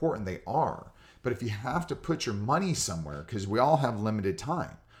aren't important, they are. But if you have to put your money somewhere, because we all have limited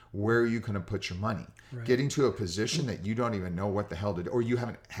time, where are you going to put your money? Right. Getting to a position that you don't even know what the hell to do, or you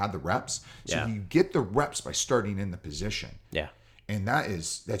haven't had the reps. So you get the reps by starting in the position. Yeah. And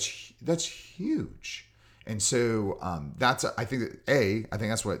that's huge. And so I think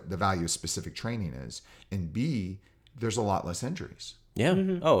that's what the value of specific training is. And B, there's a lot less injuries. Yeah.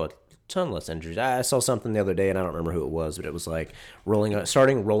 Oh, a ton less injuries. I saw something the other day, and I don't remember who it was, but it was like rolling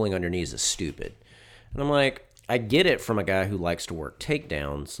on your knees is stupid. And I'm like, I get it from a guy who likes to work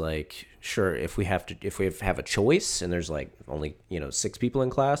takedowns. Like, sure, if we have a choice and there's like only 6 people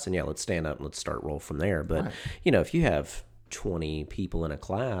in class, and let's stand up and let's start roll from there. But if you have 20 people in a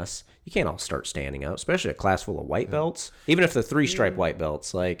class, you can't all start standing up, especially a class full of white belts. Even if they're 3-stripe white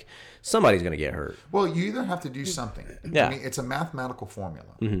belts, like somebody's going to get hurt. Well, you either have to do something. Yeah. I mean, it's a mathematical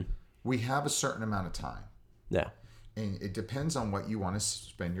formula. We have a certain amount of time. Yeah. And it depends on what you want to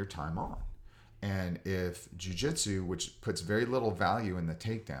spend your time on. And if jiu-jitsu, which puts very little value in the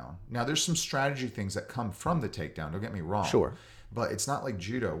takedown. Now, there's some strategy things that come from the takedown. Don't get me wrong. Sure. But it's not like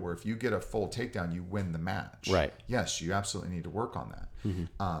judo where if you get a full takedown, you win the match. Right. Yes, you absolutely need to work on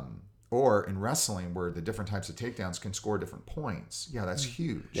that. Or in wrestling where the different types of takedowns can score different points. Yeah, that's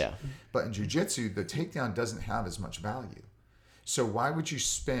huge. Yeah. But in jiu-jitsu, the takedown doesn't have as much value. So why would you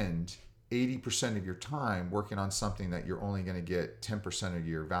spend 80% of your time working on something that you're only going to get 10% of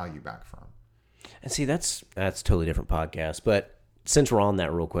your value back from? And see, that's totally different podcast. But since we're on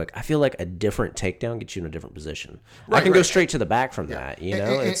that real quick, I feel like a different takedown gets you in a different position. I can go straight to the back from that,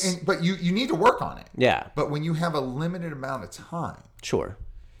 but you need to work on it. Yeah. But when you have a limited amount of time. Sure.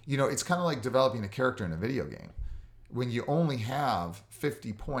 It's kind of like developing a character in a video game. When you only have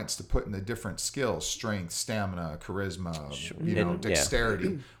 50 points to put in the different skills, strength, stamina, charisma,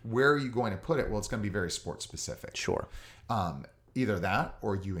 dexterity, where are you going to put it? Well, it's going to be very sport specific. Sure. Either that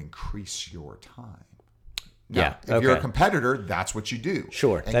or you increase your time. Now, if you're a competitor, that's what you do.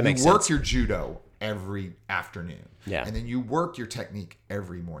 Sure, and that makes sense. You work sense. your judo every afternoon. Yeah. And then you work your technique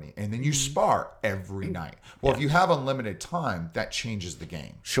every morning. And then you spar every night. Well, if you have unlimited time, that changes the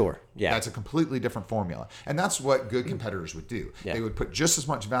game. Sure. Yeah. That's a completely different formula. And that's what good competitors would do. Yeah. They would put just as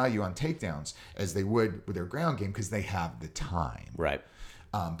much value on takedowns as they would with their ground game because they have the time. Right.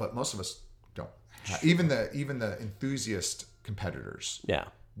 But most of us don't. Even the enthusiast competitors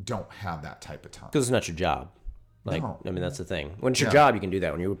don't have that type of time. Because it's not your job. Like, No. I mean, that's the thing. When it's your job, you can do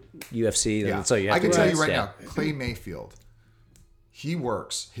that. When you're UFC, then so you have I can to tell do you that. right now, Clay Mayfield, he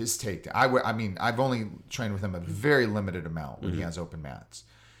works his takedown. I mean, I've only trained with him a very limited amount when he has open mats.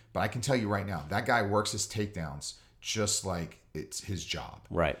 But I can tell you right now, that guy works his takedowns just like it's his job.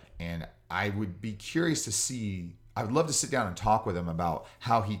 Right. And I would be curious to see, I would love to sit down and talk with him about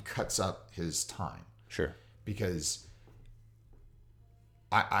how he cuts up his time. Sure. Because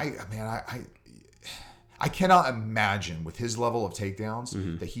I cannot imagine with his level of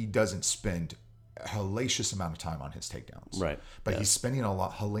takedowns that he doesn't spend a hellacious amount of time on his takedowns. Right. But he's spending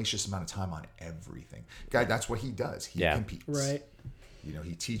hellacious amount of time on everything. Guy, that's what he does. He competes. Right.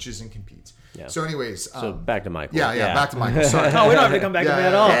 He teaches and competes. Yeah. So anyways. So back to Michael. Yeah, back to Michael. Sorry. No, we don't have to come back to me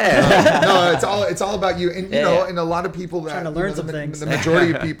at all. No, it's all about you. And, and a lot of people that. Trying to learn some things. The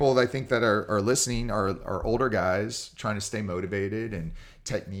majority of people that I think that are listening are older guys trying to stay motivated and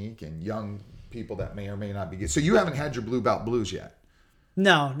technique and young people that may or may not be good. So you haven't had your blue belt blues yet?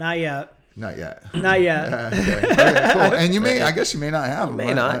 No, not yet. Not yet. Not yet. Okay, cool. And I guess you may not have them.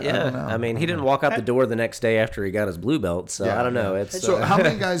 May not, yeah. I mean, he didn't walk out the door the next day after he got his blue belt, so I don't know. It's so how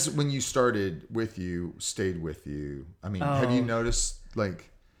many guys, when you started with you, stayed with you? I mean, have you noticed,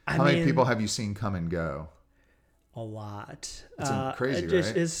 how many people have you seen come and go? A lot. It's crazy,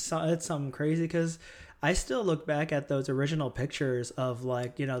 right? It's something crazy because I still look back at those original pictures of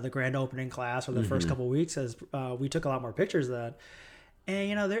the grand opening class or the first couple of weeks as we took a lot more pictures of that.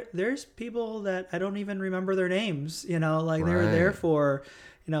 And, there's people that I don't even remember their names, they were there for,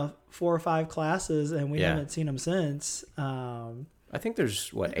 4 or 5 classes and we haven't seen them since. I think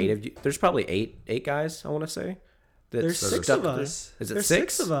there's 8 of you. There's probably eight guys, I want to say. There's 6 of us. Is it There's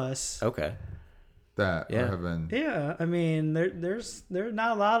 6? 6 of us. Okay. That have been. Yeah, I mean, there's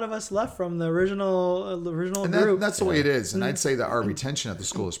not a lot of us left from the original And group. that's the way it is. And I'd say that our retention at the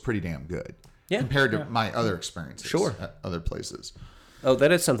school is pretty damn good compared to my other experiences at other places. Oh,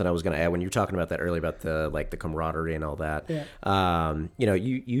 that is something I was going to add when you were talking about that earlier about the camaraderie and all that. Yeah.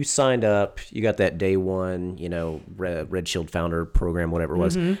 You signed up, you got that day one, Red Shield Founder program, whatever it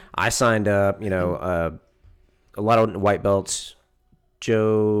was. I signed up, a lot of white belts,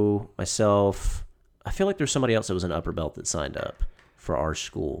 Joe, myself. I feel like there's somebody else that was an upper belt that signed up for our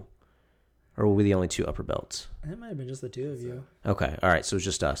school. Or were we the only 2 upper belts? It might have been just the 2 of you. Okay. All right. So it was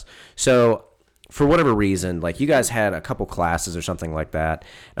just us. So for whatever reason, like you guys had a couple classes or something like that.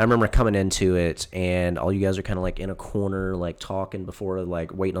 And I remember coming into it and all you guys are kind of like in a corner, like talking before,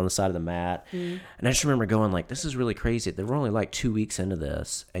 like waiting on the side of the mat. And I just remember going like, this is really crazy. We're only like 2 weeks into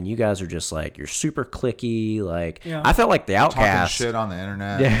this. And you guys are just like, you're super clicky. Like I felt like the outcast. Talking shit on the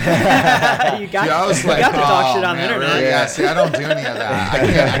internet. Yeah. you got to talk shit on the internet. Really? Yeah. See, I don't do any of that.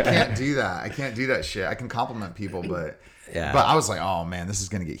 I can't do that. I can't do that shit. I can compliment people, but... Yeah. But I was like, oh man, this is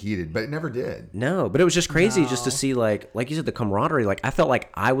going to get heated. But it never did. No, but it was just crazy just to see like you said, the camaraderie. Like I felt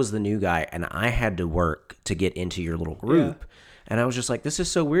like I was the new guy and I had to work to get into your little group. Yeah. And I was just like, this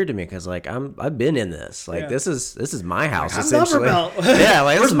is so weird to me because like I've been in this. Like this is my house essentially. Yeah,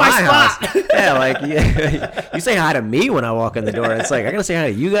 like this is my house. Yeah, like you say hi to me when I walk in the door. It's like I gotta say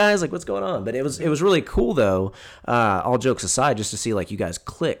hi to you guys. Like what's going on? But it was really cool though. All jokes aside, just to see like you guys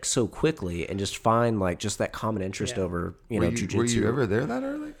click so quickly and just find like just that common interest over jiu-jitsu. Were you ever there that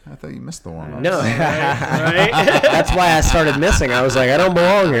early? I thought you missed the warm up. No, right? That's why I started missing. I was like, I don't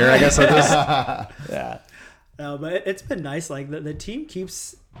belong here. I guess I'll just No, but it's been nice. Like the team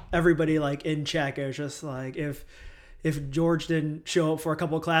keeps everybody like in check. It's just like if George didn't show up for a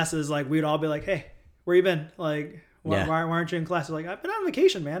couple of classes, like we'd all be like, "Hey, where you been? Like, why aren't you in class?" We're like, "I've been on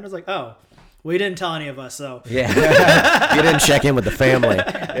vacation, man." It's like, "Oh, well, you didn't tell any of us, so yeah, you didn't check in with the family."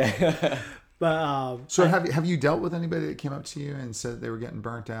 But so have you dealt with anybody that came up to you and said they were getting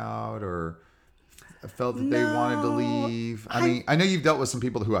burnt out or felt that they wanted to leave? I mean, I know you've dealt with some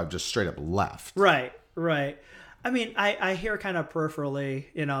people who have just straight up left. Right. I mean, I hear kind of peripherally,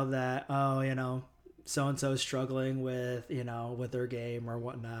 that, so-and-so is struggling with, with their game or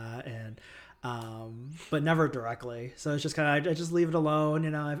whatnot. And, but never directly. So it's just kind of, I just leave it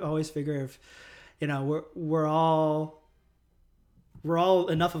alone. I've always figured if, we're all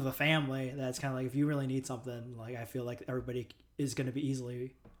enough of a family that's kind of like, if you really need something, like, I feel like everybody is going to be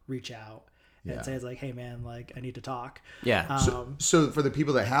easily reach out. And say it's like, hey man, like I need to talk. Yeah. So for the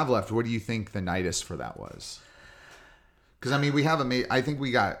people that have left, what do you think the nidus for that was? Because I mean, I think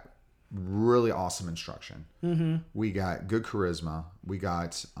we got really awesome instruction. Mm-hmm. We got good charisma. We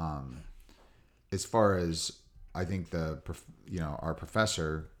got, as far as I think our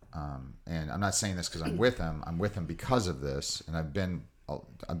professor, and I'm not saying this because I'm with him. I'm with him because of this, and I've been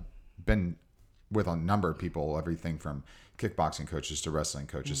with a number of people, everything from kickboxing coaches to wrestling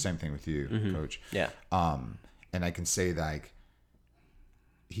coaches. Same thing with you, Coach. Yeah. And I can say that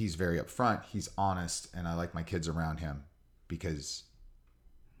he's very upfront, he's honest, and I like my kids around him because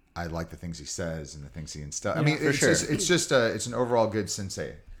I like the things he says and the things he instills. I mean, it's an overall good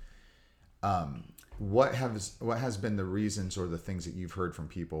sensei. What has been the reasons or the things that you've heard from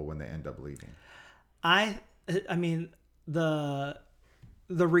people when they end up leaving? I mean, the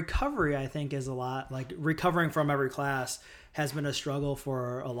recovery, I think, is a lot like recovering from every class has been a struggle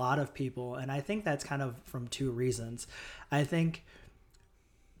for a lot of people. And I think that's kind of from 2 reasons. I think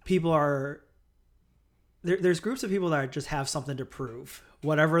people there's groups of people that just have something to prove,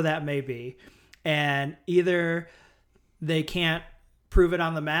 whatever that may be. And either they can't prove it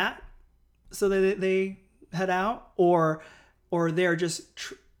on the mat, so they head out, or they're just,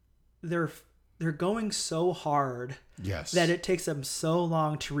 they're going so hard that it takes them so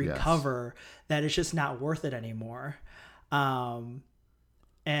long to recover that it's just not worth it anymore. And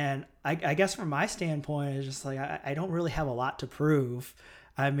I guess from my standpoint, it's just like, I don't really have a lot to prove.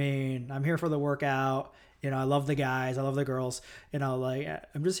 I mean, I'm here for the workout. I love the guys. I love the girls. Like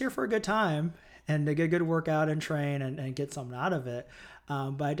I'm just here for a good time and to get a good workout and train and get something out of it.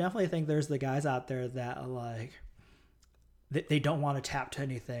 But I definitely think there's the guys out there that like, they don't want to tap to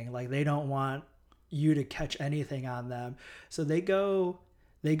anything. Like they don't want you to catch anything on them. So they go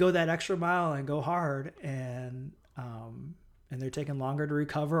that extra mile and go hard, and they're taking longer to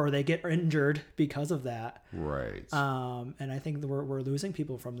recover, or they get injured because of that. Right. And I think we're losing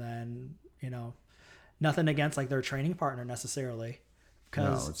people from that. And, nothing against like their training partner necessarily.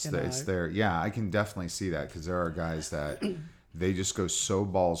 No, it's there. Yeah, I can definitely see that because there are guys that they just go so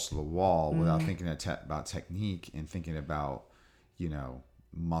balls to the wall without thinking about technique and thinking about,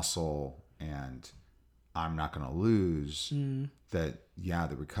 muscle and I'm not going to lose, that,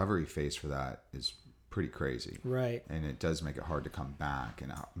 the recovery phase for that is pretty crazy. Right. And it does make it hard to come back.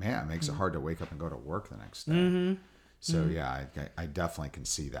 And man, it makes it hard to wake up and go to work the next day. So I definitely can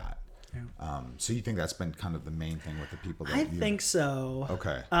see that. Yeah. So you think that's been kind of the main thing with the people that I think so.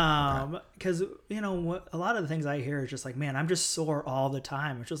 Okay. Because, a lot of the things I hear is just like, man, I'm just sore all the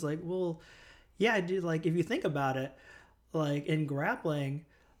time. It's just like, well, yeah, dude, like if you think about it, like in grappling,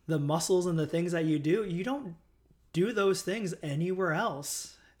 the muscles and the things that you do, you don't do those things anywhere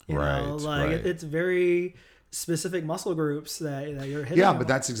else. You know? Like it's very specific muscle groups that you're hitting. Yeah, but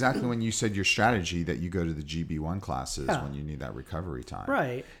that's exactly when you said your strategy that you go to the GB1 classes when you need that recovery time.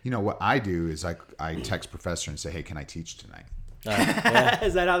 Right. What I do is I text professor and say, hey, can I teach tonight?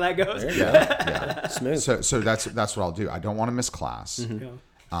 Is that how that goes? Yeah. Smooth. So that's what I'll do. I don't want to miss class.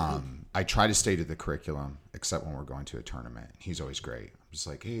 I try to stay to the curriculum, except when we're going to a tournament. He's always great. I'm just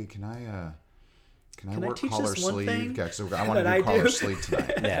like, hey, can I work collar sleeve? Yeah, so I want to do collar sleeve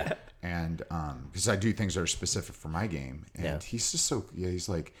tonight. Yeah. And because I do things that are specific for my game. And he's just he's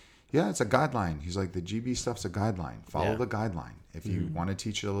like, yeah, it's a guideline. He's like, the GB stuff's a guideline. Follow the guideline. If you want to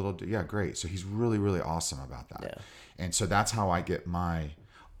teach it a little, great. So he's really, really awesome about that. Yeah. And so that's how I get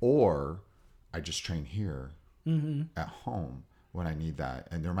or I just train here at home when I need that.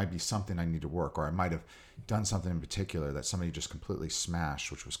 And there might be something I need to work, or I might have done something in particular that somebody just completely smashed,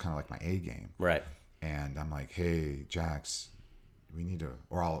 which was kind of like my A game. Right. And I'm like, hey, Jax, we need to,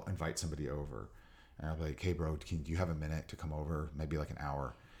 or I'll invite somebody over. And I'll be like, hey, bro, do you have a minute to come over? Maybe like an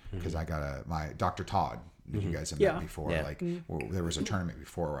hour. Because I got my Dr. Todd, you guys have met before. Yeah. Like, there was a tournament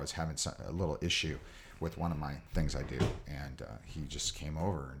before where I was having a little issue with one of my things I do. And he just came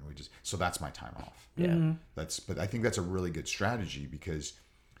over and so that's my time off. Yeah. But I think that's a really good strategy because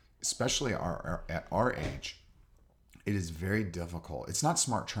especially at our age, it is very difficult. It's not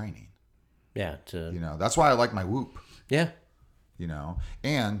smart training. Yeah. That's why I like my Whoop. Yeah.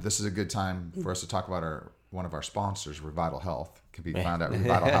 And this is a good time for us to talk about one of our sponsors, Revital Health. Can be found at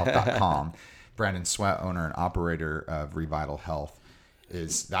revitalhealth.com. Brandon Sweat, owner and operator of Revital Health,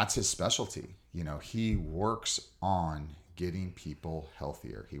 that's his specialty. He works on getting people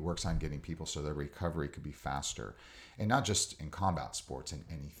healthier. He works on getting people so their recovery could be faster. And not just in combat sports, in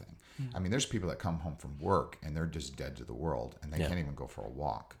anything. I mean, there's people that come home from work and they're just dead to the world and they can't even go for a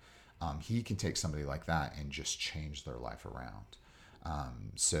walk. He can take somebody like that and just change their life around.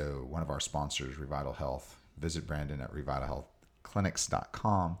 So one of our sponsors, Revital Health, visit Brandon at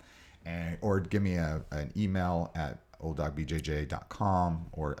revitalhealthclinics.com or give me an email at olddogbjj.com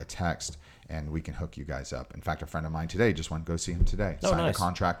or a text and we can hook you guys up. In fact, a friend of mine today just went to go see him today. Signed a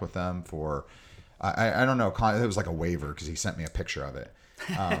contract with them for, I don't know, it was like a waiver because he sent me a picture of it.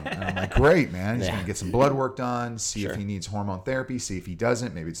 And I'm like, great, man. He's going to get some blood work done, see if he needs hormone therapy, see if he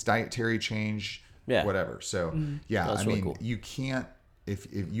doesn't. Maybe it's dietary change, whatever. So, I mean, cool. You can't, if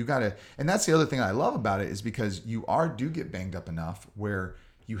you got to, and that's the other thing I love about it is because you do get banged up enough where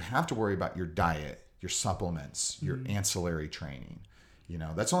you have to worry about your diet, your supplements, your ancillary training.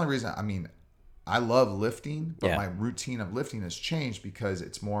 That's the only reason, I mean, I love lifting, but my routine of lifting has changed because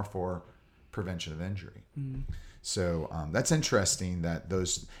it's more for prevention of injury. So that's interesting that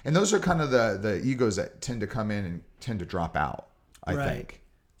those are kind of the egos that tend to come in and tend to drop out, I think.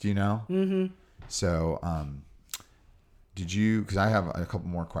 Do you know? Mm-hmm. So did you, because I have a couple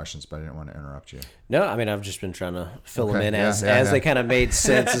more questions, but I didn't want to interrupt you. No, I mean, I've just been trying to fill them in as they kind of made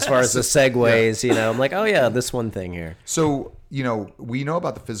sense as far as the segues, I'm like, oh yeah, this one thing here. So, we know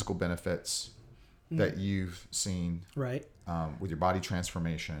about the physical benefits that you've seen. Right. With your body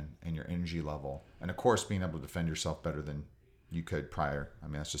transformation and your energy level. And of course, being able to defend yourself better than you could prior. I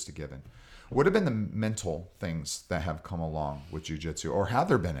mean, that's just a given. What have been the mental things that have come along with jiu-jitsu, or have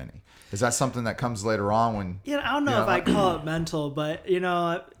there been any? Is that something that comes later on when... I don't know if I call it mental, but,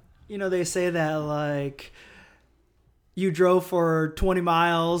 they say that, like, you drove for 20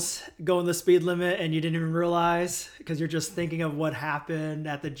 miles going the speed limit and you didn't even realize because you're just thinking of what happened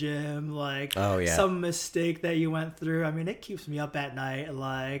at the gym, like some mistake that you went through. I mean, it keeps me up at night.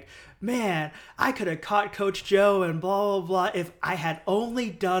 Like, man, I could have caught Coach Joe and blah, blah, blah if I had only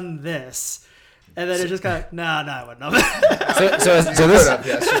done this. And then it's just kind of, no, I wouldn't have. So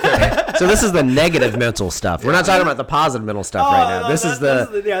this is the negative mental stuff. We're not talking about the positive mental stuff right now. This is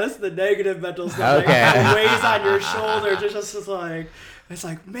the negative mental stuff. Okay. Like, it weighs on your shoulders. It's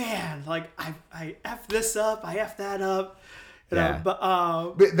like, man, like I F this up, I F that up. Yeah.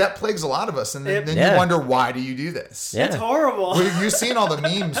 But that plagues a lot of us, and then you wonder, why do you do this? It's horrible. Well, you've seen all the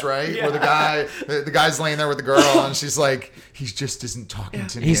memes, right? Where the guy's laying there with the girl, and she's like, he just isn't talking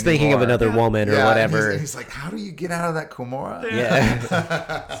to me. He's thinking of another woman or whatever. And he's like, how do you get out of that Komora?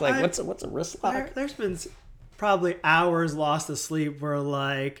 Yeah. It's like, what's a wrist lock? There's been probably hours lost to sleep where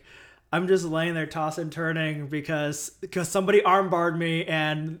like I'm just laying there tossing and turning because somebody armbarred me,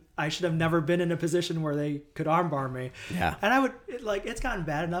 and I should have never been in a position where they could armbar me. Yeah. And it's gotten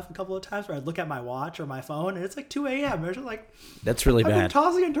bad enough a couple of times where I'd look at my watch or my phone and it's like 2 a.m. It's like, that's really bad. I've been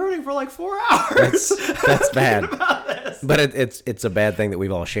tossing and turning for like 4 hours. That's bad. But it's a bad thing that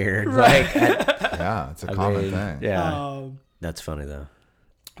we've all shared. Right. It's a common thing. Yeah. That's funny though.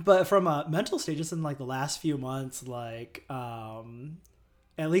 But from a mental stage, just in like the last few months, like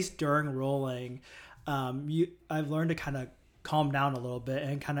at least during rolling, I've learned to kind of calm down a little bit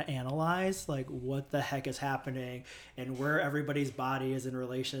and kind of analyze like what the heck is happening and where everybody's body is in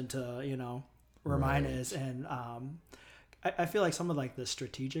relation to where mine is. And I feel like some of like the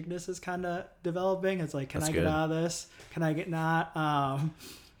strategicness is kind of developing. It's like, can I get out of this? Can I get not?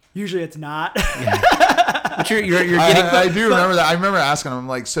 Usually it's not. But you're getting. I do remember that. I remember asking him, I'm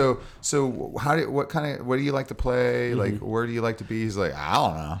like, so what do you like to play? Like, where do you like to be? He's like, I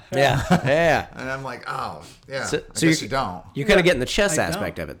don't know. Yeah. And I'm like, oh, yeah. So I guess you don't. You're kind of getting the chess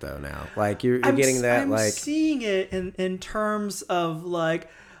aspect of it though now. Like you're getting that. I'm seeing it in terms of like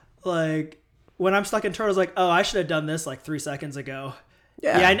when I'm stuck in turtles, like, oh, I should have done this like 3 seconds ago.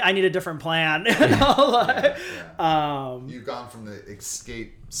 Yeah, I need a different plan. You've gone from the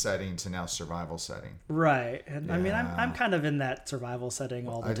escape setting to now survival setting. Right. And I mean, I'm kind of in that survival setting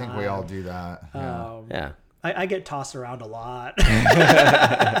all the time. I think we all do that. Yeah. I get tossed around a lot.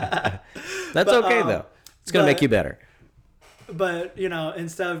 That's okay though. It's going to make you better. But,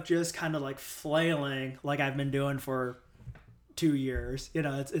 instead of just kind of like flailing like I've been doing for 2 years,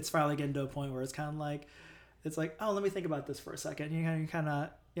 it's finally getting to a point where it's kind of like, it's like, oh, let me think about this for a second. You kind of,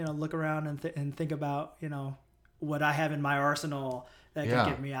 look around and think about, what I have in my arsenal that can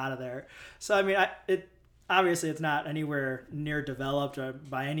get me out of there. So, I mean, obviously it's not anywhere near developed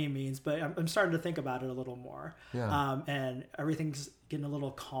by any means, but I'm starting to think about it a little more. Yeah. And everything's getting a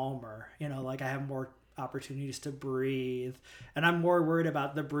little calmer, like I have more opportunities to breathe, and I'm more worried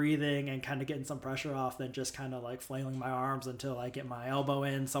about the breathing and kind of getting some pressure off than just kind of like flailing my arms until I get my elbow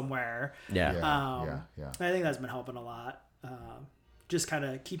in somewhere. I think that's been helping a lot. Just kind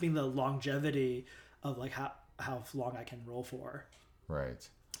of keeping the longevity of like how long I can roll for. Right.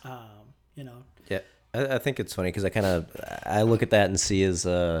 Yeah. I think it's funny because I look at that and see as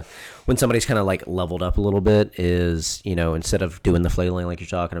when somebody's kind of like leveled up a little bit is, instead of doing the flailing like you're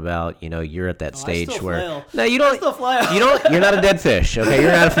talking about, you're at that stage where flail. No, you don't. You're not a dead fish. Okay,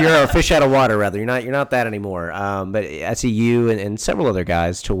 you're a fish out of water rather. You're not that anymore. But I see you and several other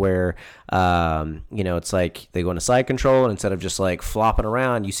guys to where it's like they go into side control and instead of just like flopping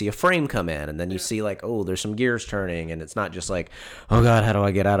around, you see a frame come in and then you see like, oh, there's some gears turning and it's not just like, oh God, how do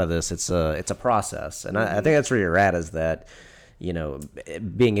I get out of this? It's a process. And I think that's where you're at is that,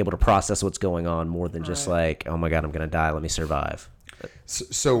 being able to process what's going on more than just like, oh my God, I'm going to die. Let me survive.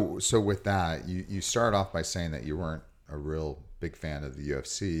 So with that, you started off by saying that you weren't a real big fan of the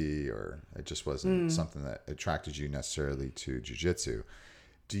UFC or it just wasn't something that attracted you necessarily to jiu-jitsu.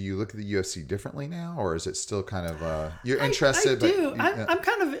 Do you look at the UFC differently now, or is it still kind of you're interested? I do. I'm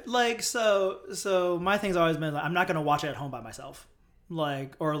kind of like so. My thing's always been like, I'm not going to watch it at home by myself. Or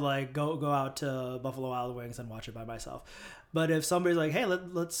go out to Buffalo Wild Wings and watch it by myself. But if somebody's like, hey,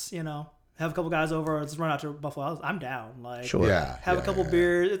 let's have a couple guys over, let's run out to Buffalo Wild Wings, I'm down. Like, sure. Have a couple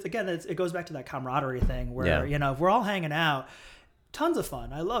beers. It goes back to that camaraderie thing where if we're all hanging out, tons of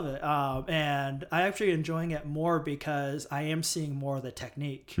fun. I love it, and I actually enjoying it more because I am seeing more of the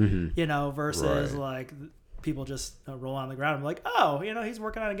technique, versus like people just roll on the ground. I'm like, oh, he's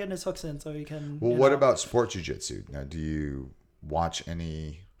working on getting his hooks in so he can. Well, what about sport jiu-jitsu? Now, do you watch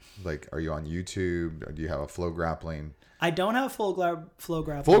any, like, are you on YouTube? Or do you have a Flow Grappling? I don't have Flow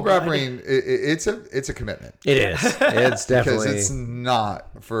Grappling. Flow Grappling, it's a commitment. It is. It's definitely. Because it's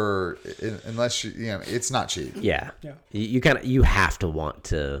not for, unless it's not cheap. Yeah. You have to want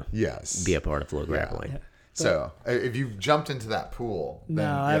to be a part of Flow Grappling. Yeah. So if you've jumped into that pool, then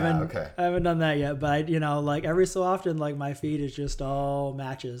I haven't done that yet. But like every so often, like my feed is just all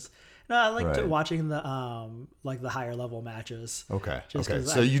matches. No, I like watching the the higher level matches. Okay.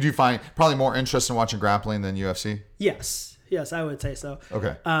 So you do find probably more interest in watching grappling than UFC? Yes, I would say so.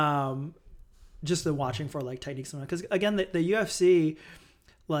 Okay. Just watching for like techniques, because again, the UFC,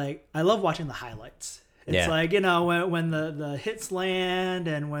 like I love watching the highlights. It's like, when the hits land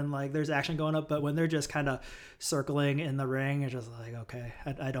and when like there's action going up, but when they're just kind of circling in the ring, it's just like, okay,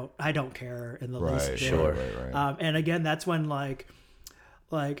 I don't care in the least bit. Sure. Right. And again, that's when like,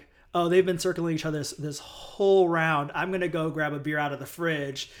 oh, they've been circling each other this whole round. I'm going to go grab a beer out of the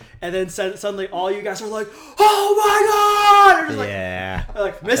fridge. And then suddenly all you guys are like, oh my God! Yeah.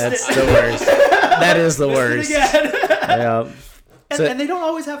 Like, missed That's it. the worst. That is the worst. Again. Yeah. And they don't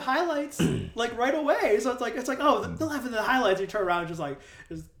always have highlights like right away. So it's like, oh, they'll have the highlights. You turn around, just like,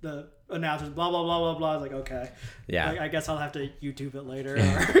 is the announcers, blah, blah, blah, blah, blah. It's like, okay. Yeah. I guess I'll have to YouTube it later.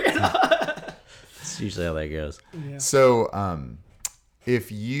 It's usually how that goes. Yeah. So,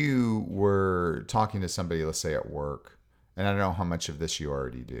 if you were talking to somebody, let's say at work, and I don't know how much of this you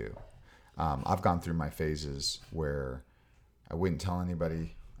already do. I've gone through my phases where I wouldn't tell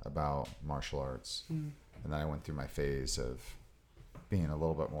anybody about martial arts. And then I went through my phase of being a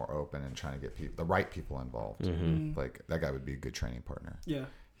little bit more open and trying to get the right people involved. Like that guy would be a good training partner. Yeah.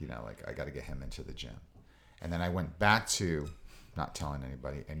 Like I got to get him into the gym. And then I went back to not telling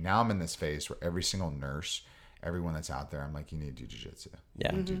anybody. And now I'm in this phase where every single nurse, everyone that's out there, I'm like, you need to do jiu-jitsu.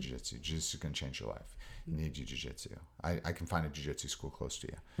 Yeah. You need to do jiu-jitsu. Jiu-jitsu is going to change your life. You need to do jiu-jitsu. I can find a jiu-jitsu school close to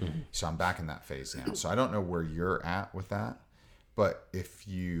you. So I'm back in that phase now. So I don't know where you're at with that. But if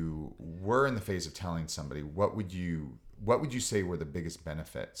you were in the phase of telling somebody, what would you say were the biggest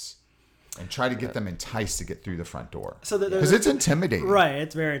benefits? And try to get them enticed to get through the front door. Because it's intimidating. Right.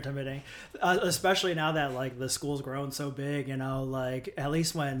 It's very intimidating. Especially now that like the school's grown so big, like at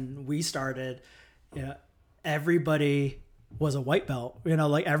least when we started, everybody was a white belt,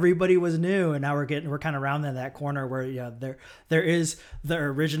 like everybody was new. And now we're kind of rounding that corner where, there is the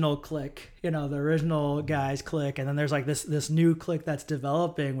original clique, the original guys clique. And then there's like this new clique that's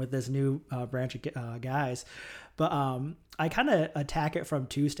developing with this new branch of guys. But I kind of attack it from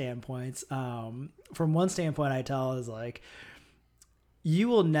two standpoints. From one standpoint, I tell is like, you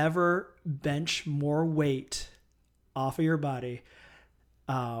will never bench more weight off of your body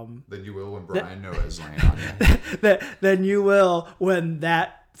than you will when Brian Noah is laying on you. Than you will when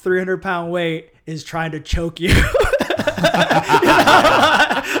that 300-pound weight is trying to choke you.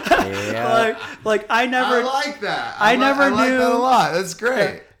 Like I never. I like that. I never knew. I like that a lot. That's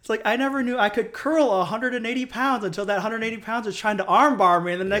great. It's like I never knew I could curl 180 pounds until that 180 pounds is trying to arm bar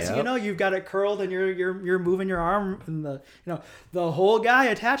me, and the next thing you know, you've got it curled and you're moving your arm and the whole guy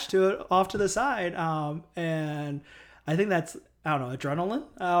attached to it off to the side. And I think that's, I don't know, adrenaline.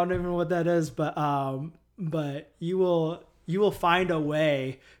 I don't even know what that is, but you will find a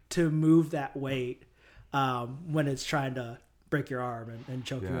way to move that weight when it's trying to break your arm and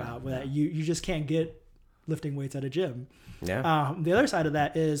choke you out. That you just can't get lifting weights at a gym. Yeah. The other side of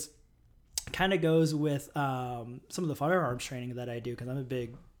that is kind of goes with some of the firearms training that I do, because I'm a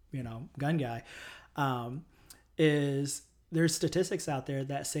big, gun guy. Is there's statistics out there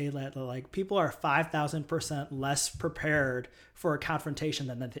that say that like people are 5,000% less prepared for a confrontation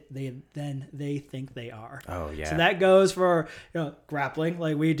than they think they are. Oh yeah. So that goes for grappling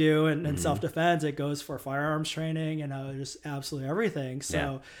like we do and self-defense. It goes for firearms training, just absolutely everything.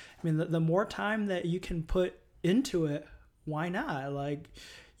 So I mean, the more time that you can put into it, why not? Like,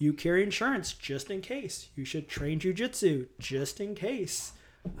 you carry insurance just in case. You should train jiu-jitsu just in case.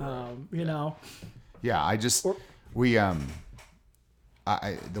 You know. Yeah, I've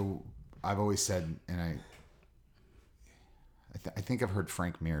always said, and I think I've heard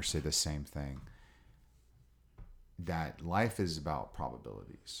Frank Mir say the same thing, that life is about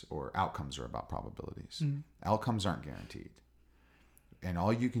probabilities, or outcomes are about probabilities. Outcomes aren't guaranteed. And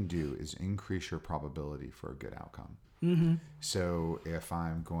all you can do is increase your probability for a good outcome. So if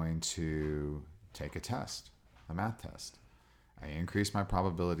I'm going to take a test, a math test, I increase my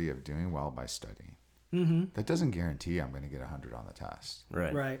probability of doing well by studying. That doesn't guarantee I'm going to get 100 on the test.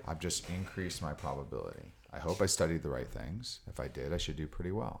 Right. I've just increased my probability. I hope I studied the right things. If I did, I should do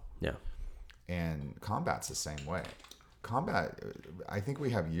pretty well. Yeah. And combat's the same way. Combat, I think we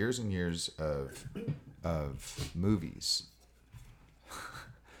have years and years of movies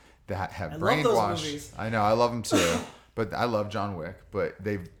that have brainwashed. I know, I love them too. But I love John Wick. But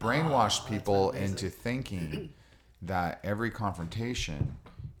they've brainwashed people into thinking that every confrontation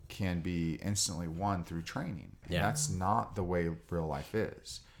can be instantly won through training. And that's not the way real life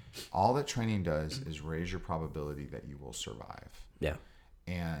is. All that training does is raise your probability that you will survive. Yeah.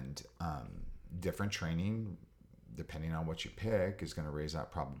 And different training, depending on what you pick, is going to raise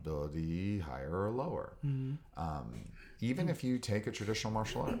that probability higher or lower. Even if you take a traditional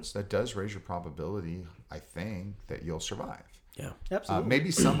martial arts, that does raise your probability, I think, that you'll survive. Yeah, absolutely. Maybe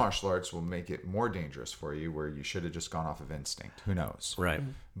some martial arts will make it more dangerous for you, where you should have just gone off of instinct. Who knows? Right.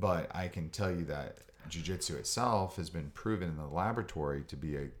 But I can tell you that jiu-jitsu itself has been proven in the laboratory to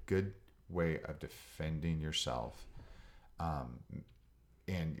be a good way of defending yourself.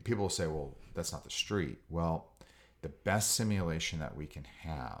 And people will say, well, that's not the street. Well, the best simulation that we can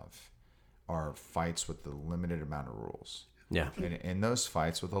have are fights with the limited amount of rules. Yeah. And in those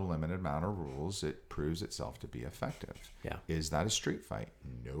fights with a limited amount of rules, it proves itself to be effective. Yeah. Is that a street fight?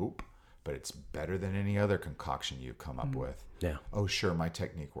 Nope. But it's better than any other concoction you come up with. Yeah. Oh, sure, my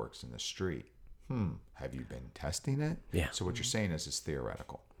technique works in the street. Have you been testing it? Yeah. So what you're saying is it's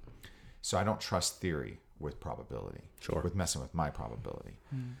theoretical. So I don't trust theory with probability. Sure. With messing with my probability.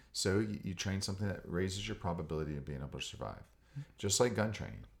 So you train something that raises your probability of being able to survive. Just like gun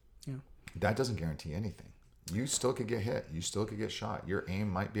training. Yeah. That doesn't guarantee anything. You still could get hit. You still could get shot. Your aim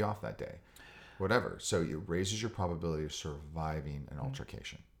might be off that day. Whatever. So it raises your probability of surviving an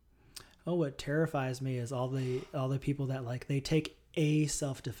altercation. Oh, what terrifies me is all the people that like they take a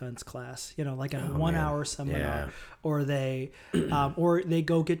self-defense class, like a 1 hour seminar, or they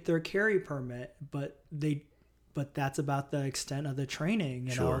go get their carry permit, but that's about the extent of the training,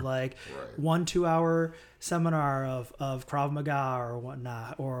 like 1-2 hour seminar of Krav Maga or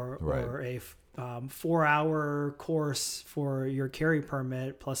whatnot, or a 4 hour course for your carry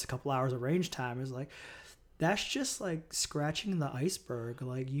permit plus a couple hours of range time is like, that's just like scratching the iceberg.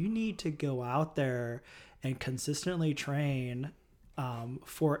 Like you need to go out there and consistently train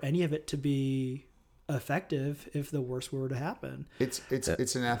for any of it to be effective if the worst were to happen. It's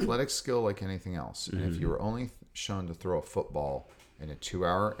an athletic skill like anything else. And if you were only shown to throw a football in a 2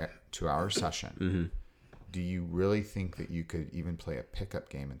 hour session, do you really think that you could even play a pickup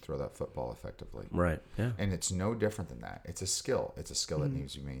game and throw that football effectively? Right. Yeah. And it's no different than that. It's a skill. It's a skill that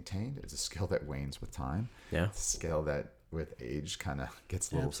needs to be maintained. It's a skill that wanes with time. Yeah. It's a skill that with age kind of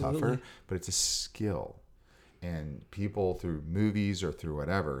gets a little tougher, but it's a skill. And people through movies or through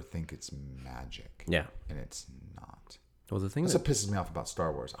whatever think it's magic. Yeah. And it's not. Well, the thing That's that what pisses me off about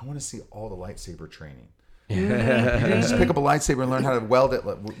Star Wars. I want to see all the lightsaber training. You just pick up a lightsaber and learn how to wield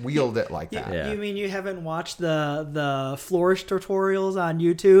it like that. You mean you haven't watched the flourish tutorials on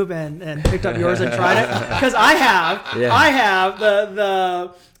YouTube and picked up yours and tried it? Because I have. Yeah. I have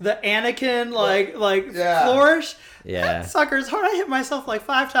the Anakin flourish. Yeah. That sucker's hard. I hit myself like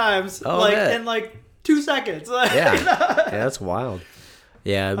 5 times in like 2 seconds. Yeah, that's wild.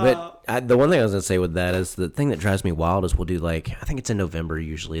 Yeah, but the one thing I was going to say with that is the thing that drives me wild is we'll do I think it's in November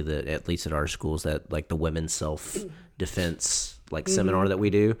usually that at least at our schools that like the women's self-defense seminar that we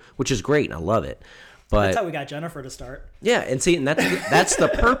do, which is great and I love it. But that's how we got Jennifer to start. Yeah, and see, and that's the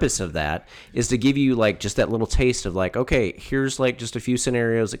purpose of that is to give you just that little taste of okay, here's just a few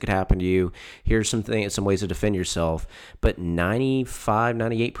scenarios that could happen to you. Here's some ways to defend yourself. But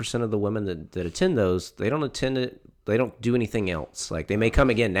 98% of the women that attend those, they don't attend it. They don't do anything else. They may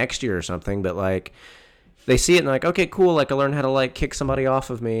come again next year or something, but they see it and okay, cool. I learned how to kick somebody off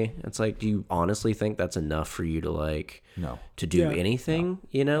of me. It's do you honestly think that's enough for you to no to do anything?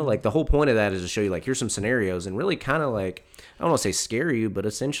 No. The whole point of that is to show you here's some scenarios and really kind of I don't want to say scare you, but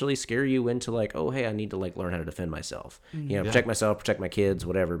essentially scare you into oh, hey, I need to learn how to defend myself. Protect myself, protect my kids,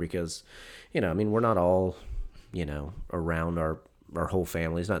 whatever. Because we're not all around our whole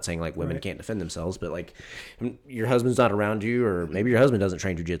family. It's not saying women can't defend themselves, but your husband's not around you, or maybe your husband doesn't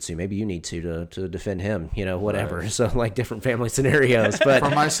train jiu-jitsu. Maybe you need to defend him, whatever. Right. So different family scenarios. But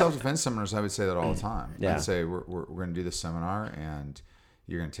for my self-defense seminars, I would say that all the time. Yeah. I'd say we're going to do this seminar and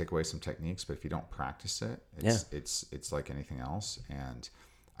you're going to take away some techniques, but if you don't practice it, it's like anything else. And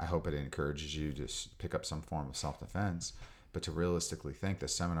I hope it encourages you to pick up some form of self-defense. But to realistically think the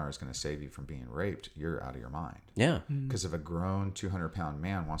seminar is going to save you from being raped, you're out of your mind. Yeah. Because if a grown 200-pound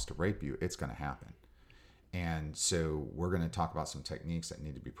man wants to rape you, it's going to happen. And so we're going to talk about some techniques that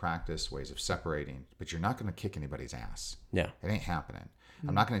need to be practiced, ways of separating, but you're not going to kick anybody's ass. Yeah. It ain't happening.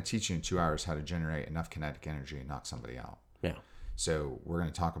 I'm not going to teach you in 2 hours how to generate enough kinetic energy and knock somebody out. Yeah. So we're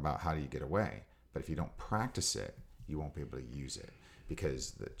going to talk about how do you get away. But if you don't practice it, you won't be able to use it.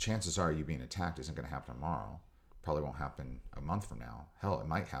 Because the chances are you being attacked isn't going to happen tomorrow. Probably won't happen a month from now. Hell, it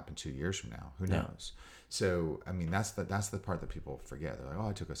might happen 2 years from now. Who knows? So, I mean, that's the part that people forget. They're oh,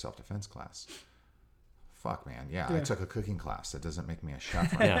 I took a self-defense class. Fuck, man. Yeah, I took a cooking class. That doesn't make me a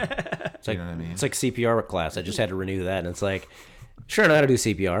chef. Right? Yeah. It's you know what I mean? It's like CPR class. I just had to renew that. And it's sure, I know how to do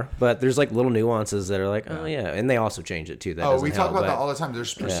CPR, but there's little nuances that are oh, yeah. And they also change it, too. That we talk about that all the time.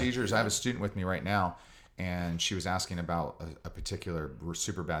 There's procedures. I have a student with me right now. And she was asking about a particular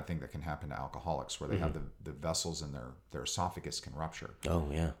super bad thing that can happen to alcoholics where they have the vessels in their esophagus can rupture. Oh,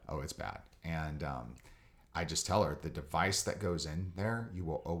 yeah. Oh, it's bad. And I just tell her the device that goes in there, you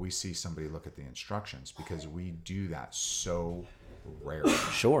will always see somebody look at the instructions because we do that so rarely.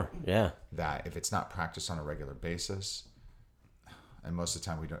 Sure. Yeah. That if it's not practiced on a regular basis, and most of the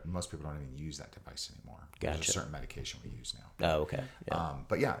time most people don't even use that device anymore. Gotcha. There's a certain medication we use now. Oh, okay. Yeah.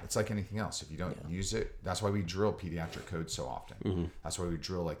 But yeah, it's like anything else. If you don't use it, that's why we drill pediatric codes so often. Mm-hmm. That's why we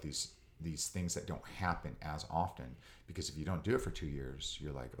drill like these things that don't happen as often, because if you don't do it for 2 years,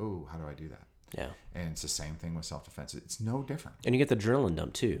 you're like, oh, how do I do that? Yeah. And it's the same thing with self-defense. It's no different. And you get the adrenaline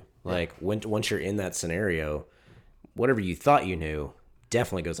dump too. Like once you're in that scenario, whatever you thought you knew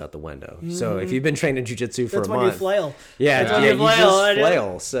definitely goes out the window. So if you've been trained in jiu-jitsu for That's a when month, you flail. yeah, That's when you you flail. just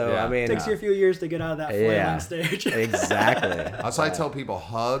flail. So I mean, It takes you a few years to get out of that flailing stage. Exactly. That's why I tell people,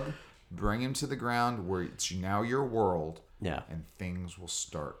 hug, bring him to the ground where it's now your world, and things will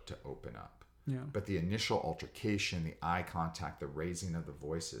start to open up. Yeah. But the initial altercation, the eye contact, the raising of the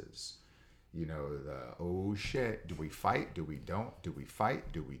voices, the oh shit, do we fight? Do we don't? Do we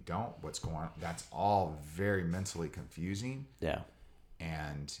fight? Do we don't? What's going on? That's all very mentally confusing. Yeah.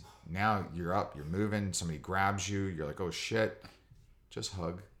 And now you're up, you're moving, somebody grabs you, you're like, oh shit, just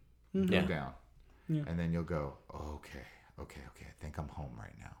hug, go down. Yeah. And then you'll go, oh, okay, I think I'm home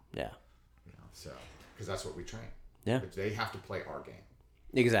right now. Yeah. So, because that's what we train. Yeah. But they have to play our game.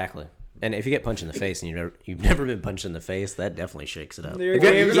 Exactly. And if you get punched in the face and you've never been punched in the face, that definitely shakes it up. Your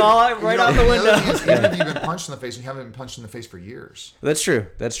game's all right out the window. Even if you've been punched in the face, you haven't been punched in the face for years. That's true.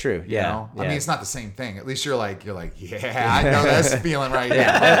 Yeah. I mean, it's not the same thing. At least you're like, yeah, I know this feeling right now.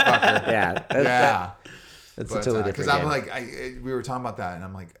 Yeah. That's a totally different Because game. I'm like, we were talking about that, and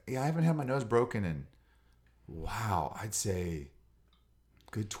I'm like, I haven't had my nose broken in, wow, I'd say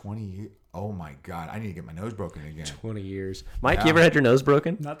good 20 years. Oh my God, I need to get my nose broken again. 20 years. Mike, you ever had your nose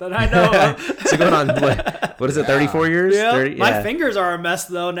broken? Not that I know of. So going on, what is it, 34 years? Yeah. 30, My fingers are a mess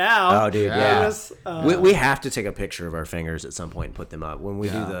though now. Oh, dude, Yeah. We have to take a picture of our fingers at some point and put them up when we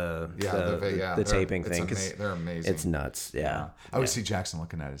do the taping thing. They're amazing. It's nuts, yeah. I always see Jackson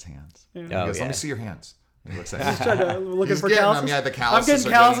looking at his hands. Oh, He goes, yeah. let me see your hands. He looks at Just trying to looking He's for getting calluses. them. Yeah, the I'm calluses getting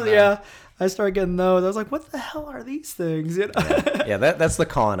are calluses. getting there. Yeah, I started getting those. I was like, what the hell are these things? Yeah, that's the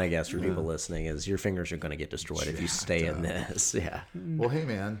con, I guess, for people listening, is your fingers are going to get destroyed if you stay in this. Yeah. Well, hey,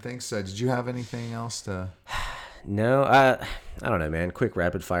 man, thanks. Did you have anything else to... No, I don't know, man. Quick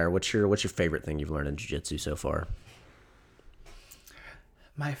rapid fire. What's your favorite thing you've learned in jiu-jitsu so far?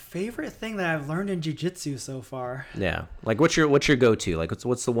 My favorite thing that I've learned in jiu-jitsu so far. Yeah, like what's your go-to? Like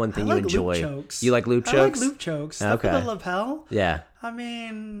what's the one thing you enjoy? Loop chokes. You like loop chokes? I like loop chokes. Stuff Okay. with the lapel. Yeah. I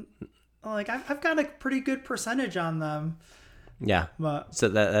mean, like I've got a pretty good percentage on them. Yeah. But So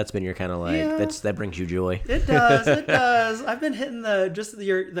that's been your kind of like that brings you joy. it does. It does. I've been hitting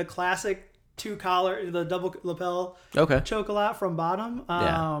the classic the double lapel choke a lot from bottom.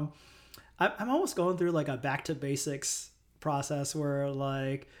 Yeah. I'm almost going through like a back to basics process where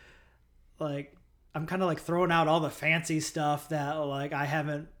like I'm kind of like throwing out all the fancy stuff that like I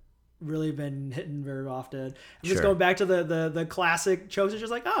haven't really been hitting very often. I'm just going back to the classic chokes. It's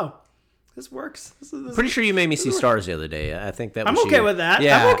just like, oh, this works. This Pretty sure you made me see stars the other day. I think that was I'm okay you. with that.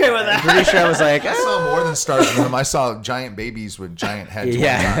 Yeah, I'm okay with that. I'm pretty sure I was like, I saw more than stars in them. I saw giant babies with giant heads.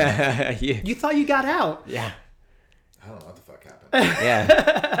 yeah. You thought you got out. Yeah. I don't know what the fuck happened.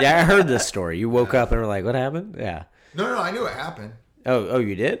 Yeah. I heard this story. You woke up and were like, what happened? Yeah. No, I knew it happened. Oh,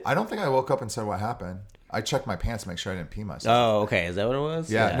 you did? I don't think I woke up and said what happened. I checked my pants to make sure I didn't pee myself. Oh, okay. Is that what it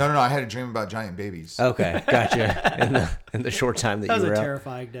was? Yeah. No. I had a dream about giant babies. Okay, gotcha. In the short time that That you was were a out.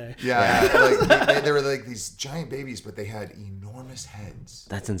 terrifying day. Yeah. Like, they were like these giant babies, but they had enormous heads.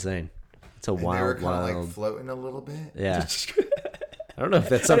 That's insane. It's a And wild, they were kind of wild. like floating a little bit. Yeah. I don't know if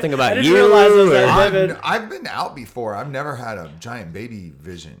that's something about I didn't you. realize it was or- that vivid. I've been out before. I've never had a giant baby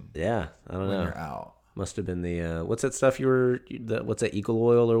vision Yeah, I don't when know. you're out. Must have been the what's that stuff what's that Eagle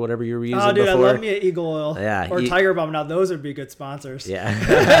Oil or whatever you were using Oh, dude, before? I love me an Eagle Oil. Yeah, Or Tiger Balm. Now, those would be good sponsors. Yeah.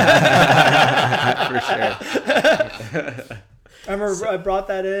 For sure. I remember I brought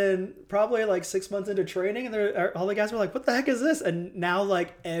that in probably like 6 months into training, and all the guys were like, "What the heck is this?" And now,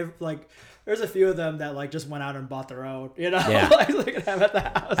 there's a few of them that like just went out and bought their own. You know, Yeah. like they could have at the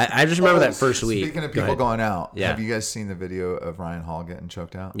house. I just remember that first week. Speaking of Go people ahead. going out, Yeah. have you guys seen the video of Ryan Hall getting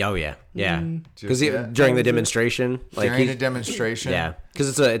choked out? Oh yeah. Mm. Because see that? during the demonstration, like During he- a demonstration, yeah,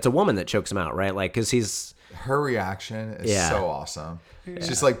 because it's a woman that chokes him out, right? Like because he's her reaction is Yeah. so awesome.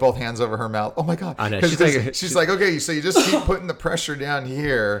 She's like both hands over her mouth. Oh my God. I know. 'Cause She's she's like- like, okay, so you just keep putting the pressure down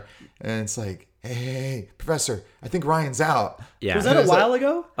here. And it's like, hey, Professor, I think Ryan's out. yeah. Was that a while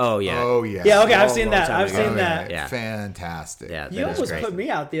ago? Oh yeah. Oh, yeah. Yeah. Okay, I've Long, seen long that. time I've ago. seen that. Yeah. Fantastic. Yeah. You that is almost great. put me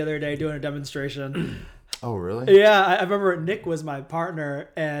out the other day doing a demonstration. Oh, really? Yeah, I remember Nick was my partner,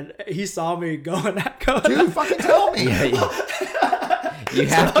 and he saw me going. Dude, fucking tell me. You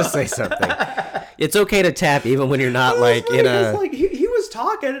have to say something. It's okay to tap even when you're not like in a. Like he was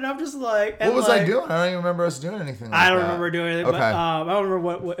talking, and I'm just like, what was I doing? I don't even remember us doing anything. Like I don't that. remember doing anything. Okay. But, I don't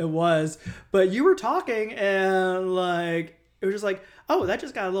remember what it was. But you were talking, and like it was just like, oh, that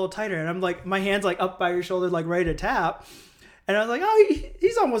just got a little tighter, and I'm like, my hand's like up by your shoulder, like ready to tap. And I was like, oh,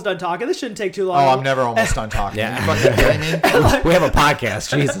 he's almost done talking. This shouldn't take too long. Oh, I'm never almost done talking. Yeah. Are you fucking kidding me? We have a podcast.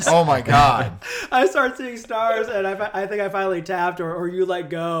 Jesus. Oh my God. I start seeing stars, and I think I finally tapped, or you let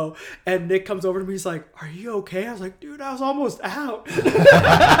go. And Nick comes over to me. He's like, "Are you okay?" I was like, "Dude, I was almost out." He's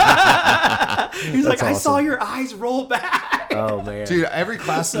like, awesome. "I saw your eyes roll back." Oh man. Dude, every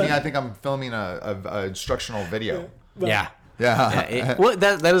class to me, I think I'm filming a instructional video. Yeah. Yeah. Well,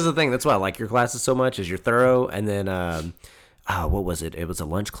 that is the thing. That's why I like your classes so much. Is you're thorough, and then what was it? It was a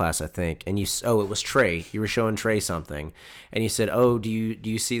lunch class, I think. And it was Trey. You were showing Trey something, and you said, "Oh, do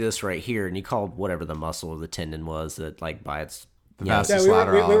you see this right here?" And you called whatever the muscle or the tendon was that like by its. Vastus Yeah, we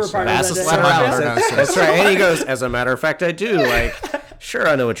were lateralis. part of Vastus that. lateralis. That's right. And he goes, "As a matter of fact, I do." Like, sure,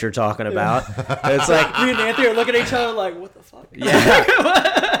 I know what you're talking about. It's like Me and Anthony are looking at each other like, "What the fuck?"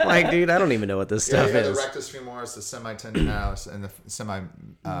 yeah. Like, dude, I don't even know what this Yeah, stuff you got is. the rectus femoris, the semitendinosus, and the semi.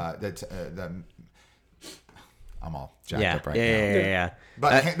 I'm all jacked up right now. Yeah.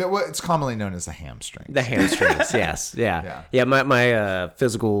 But it's commonly known as the hamstring. The hamstrings, yes, yeah. My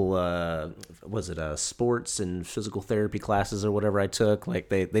physical, sports and physical therapy classes or whatever I took, like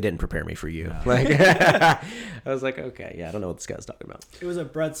they didn't prepare me for you. Yeah. Like I was like, okay, yeah, I don't know what this guy's talking about. It was a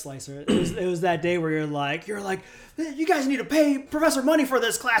bread slicer. It was that day where you're like, you guys need to pay Professor money for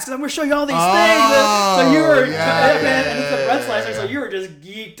this class because I'm going to show you all these things. So you were, and it's a bread slicer, so you were just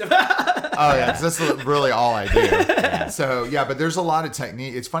geeked about. Oh yeah, because that's really all I do. So yeah, but there's a lot of technique.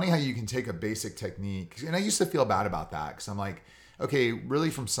 It's funny how you can take a basic technique, and I used to feel bad about that because I'm like, okay, really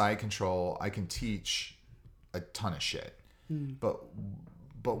from side control, I can teach a ton of shit, but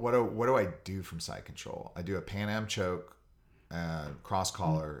what do I do from side control? I do a Pan Am choke, cross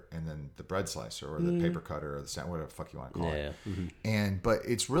collar, and then the bread slicer or the paper cutter or the whatever the fuck you want to call it. Mm-hmm. But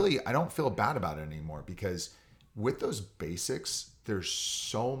it's really, I don't feel bad about it anymore because with those basics, there's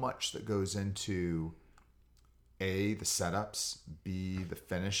so much that goes into A, the setups, B, the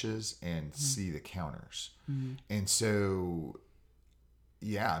finishes, and C, the counters. And so,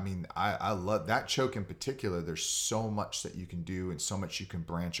 yeah, I mean, I love that choke in particular. There's so much that you can do and so much you can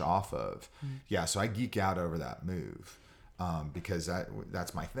branch off of. Yeah, so I geek out over that move because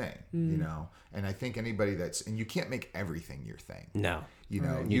that's my thing, you know? And I think anybody and you can't make everything your thing. No. You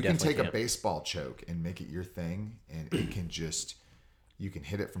know, you can take a baseball choke and make it your thing, and it can just... You can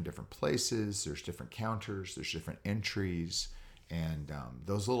hit it from different places. There's different counters. There's different entries. And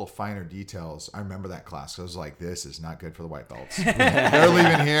those little finer details. I remember that class. I was like, this is not good for the white belts. They're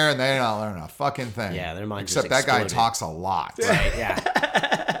leaving here and they're not learning a fucking thing. Yeah, their mind Except just that guy exploded. talks a lot. Right,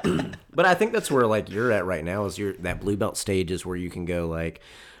 yeah. But I think that's where like you're at right now is that blue belt stage is where you can go like,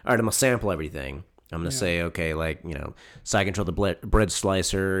 all right, I'm going to sample everything. I'm going to say, okay, like, you know, side control, the bread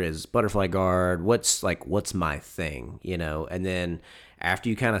slicer is butterfly guard. What's my thing, you know? And then after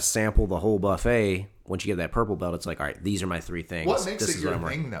you kind of sample the whole buffet, once you get that purple belt, it's like, all right, these are my three things. What makes it your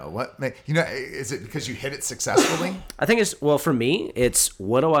thing, though? Is it because you hit it successfully? I think for me, it's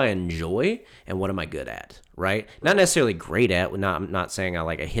what do I enjoy and what am I good at, right? Not necessarily great at. I'm not saying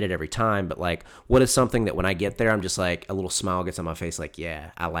I hit it every time, but like, what is something that when I get there, I'm just like a little smile gets on my face, like,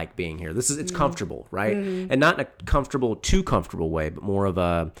 yeah, I like being here. It's comfortable, right? And not in a too comfortable way, but more of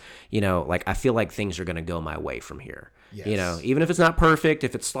a, you know, like I feel like things are going to go my way from here. Yes. You know, even if it's not perfect,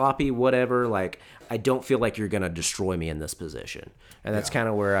 if it's sloppy, whatever, like I don't feel like you're going to destroy me in this position. And that's kind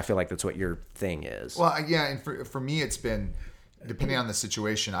of where I feel like that's what your thing is. Well, yeah. And for me, it's been, depending on the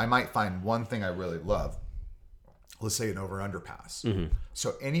situation, I might find one thing I really love. Let's say an over-under pass. Mm-hmm.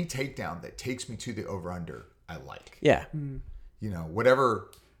 So any takedown that takes me to the over-under, I like. Yeah. You know,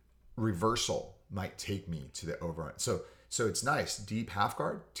 whatever reversal might take me to the over-under. So it's nice. Deep half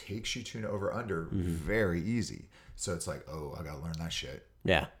guard takes you to an over-under very easy. So it's like, oh, I got to learn that shit.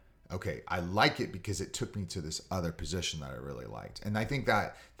 Yeah. Okay, I like it because it took me to this other position that I really liked. And I think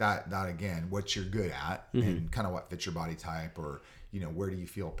that again, what you're good at and kind of what fits your body type or, you know, where do you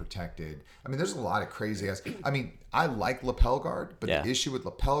feel protected? I mean, there's a lot of crazy ass. I mean, I like lapel guard, but the issue with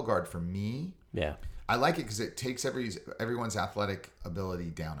lapel guard for me, I like it because it takes everyone's athletic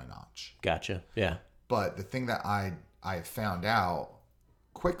ability down a notch. Gotcha. Yeah. But the thing that I found out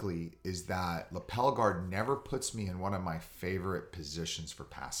quickly is that lapel guard never puts me in one of my favorite positions for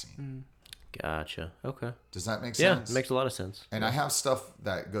passing. Gotcha. Okay. Does that make sense? Yeah, it makes a lot of sense. And I have stuff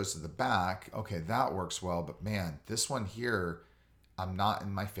that goes to the back. Okay, that works well. But man, this one here, I'm not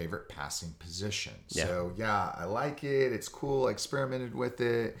in my favorite passing position. So yeah, I like it. It's cool. I experimented with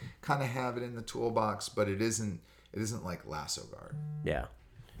it. Kind of have it in the toolbox, but it isn't like lasso guard. Yeah.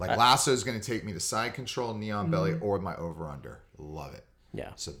 Like lasso is going to take me to side control, knee on belly, or my over under. Love it.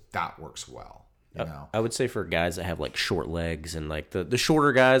 Yeah. So that works well. You know? I would say for guys that have like short legs and like the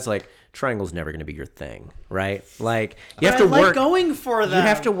shorter guys, like triangle's never going to be your thing, right? Like you have to work going for that. You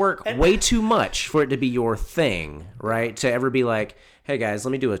have to work way too much for it to be your thing, right? To ever be like, hey guys,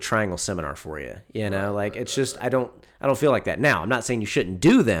 let me do a triangle seminar for you. You know, it's just I don't feel like that. Now, I'm not saying you shouldn't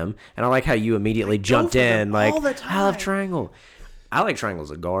do them, and I like how you immediately jumped in like all the time. I love triangle. I like triangle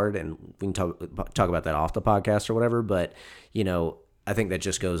as a guard, and we can talk about that off the podcast or whatever, but you know, I think that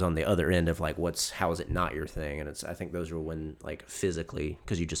just goes on the other end of like how is it not your thing, and I think those are when like physically,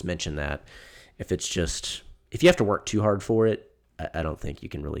 because you just mentioned that if you have to work too hard for it, I don't think you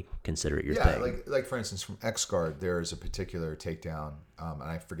can really consider it your thing. Yeah, like for instance, from X-Guard, there is a particular takedown, and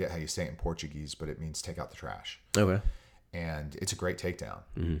I forget how you say it in Portuguese, but it means take out the trash. Okay. And it's a great takedown.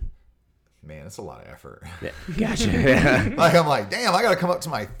 Mm-hmm. Man, it's a lot of effort. Yeah, gotcha. Yeah. Like I'm like, damn, I got to come up to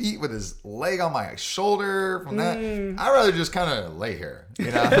my feet with his leg on my shoulder. From that, I'd rather just kind of lay here. You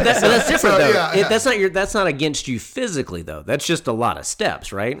know, but that's different though. Yeah. That's not against you physically though. That's just a lot of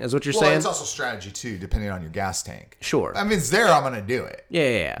steps, right? Is what you're saying. It's also strategy too, depending on your gas tank. Sure. I mean, it's there. I'm gonna do it.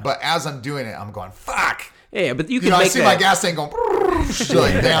 Yeah. But as I'm doing it, I'm going, fuck. Yeah, but you can I see my gas tank going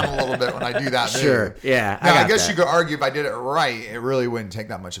like down a little bit when I do that. Sure. Move. Yeah. Now, I guess you could argue if I did it right, it really wouldn't take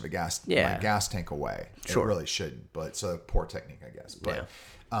that much of my gas tank away. Sure. It really shouldn't, but it's a poor technique, I guess. But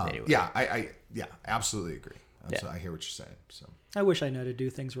anyway. I absolutely agree. I hear what you're saying. So I wish I know to do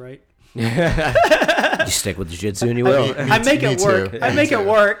things right. You stick with jiu-jitsu and you will. I make it work. I make it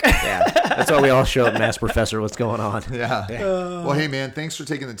work. Yeah, that's why we all show up and ask Professor what's going on. Yeah. Well, hey man, thanks for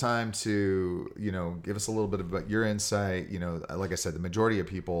taking the time to give us a little bit about your insight. Like I said, the majority of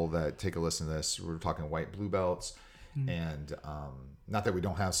people that take a listen to this, we're talking white blue belts, and not that we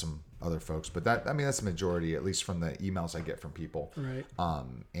don't have some other folks, but that's the majority, at least from the emails I get from people. Right.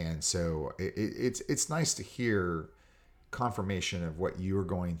 And so it's nice to hear confirmation of what you were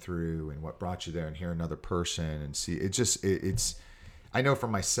going through and what brought you there, and hear another person and see it's I know for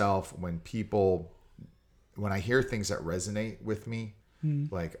myself, when I hear things that resonate with me,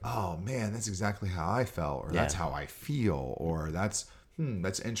 like, oh man, that's exactly how I felt, or that's how I feel, or that's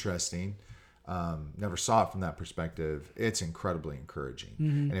interesting. Never saw it from that perspective. It's incredibly encouraging.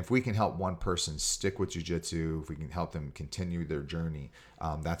 And if we can help one person stick with jiu-jitsu, if we can help them continue their journey,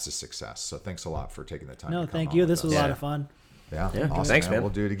 that's a success. So thanks a lot for taking the time. No, thank you. This was a lot of fun. Yeah. Awesome, thanks, man.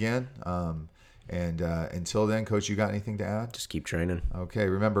 We'll do it again. And until then, Coach, you got anything to add? Just keep training. Okay.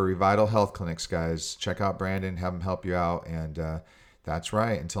 Remember, Revital Health Clinics, guys. Check out Brandon, have him help you out. And that's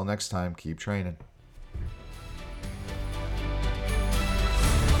right. Until next time, keep training.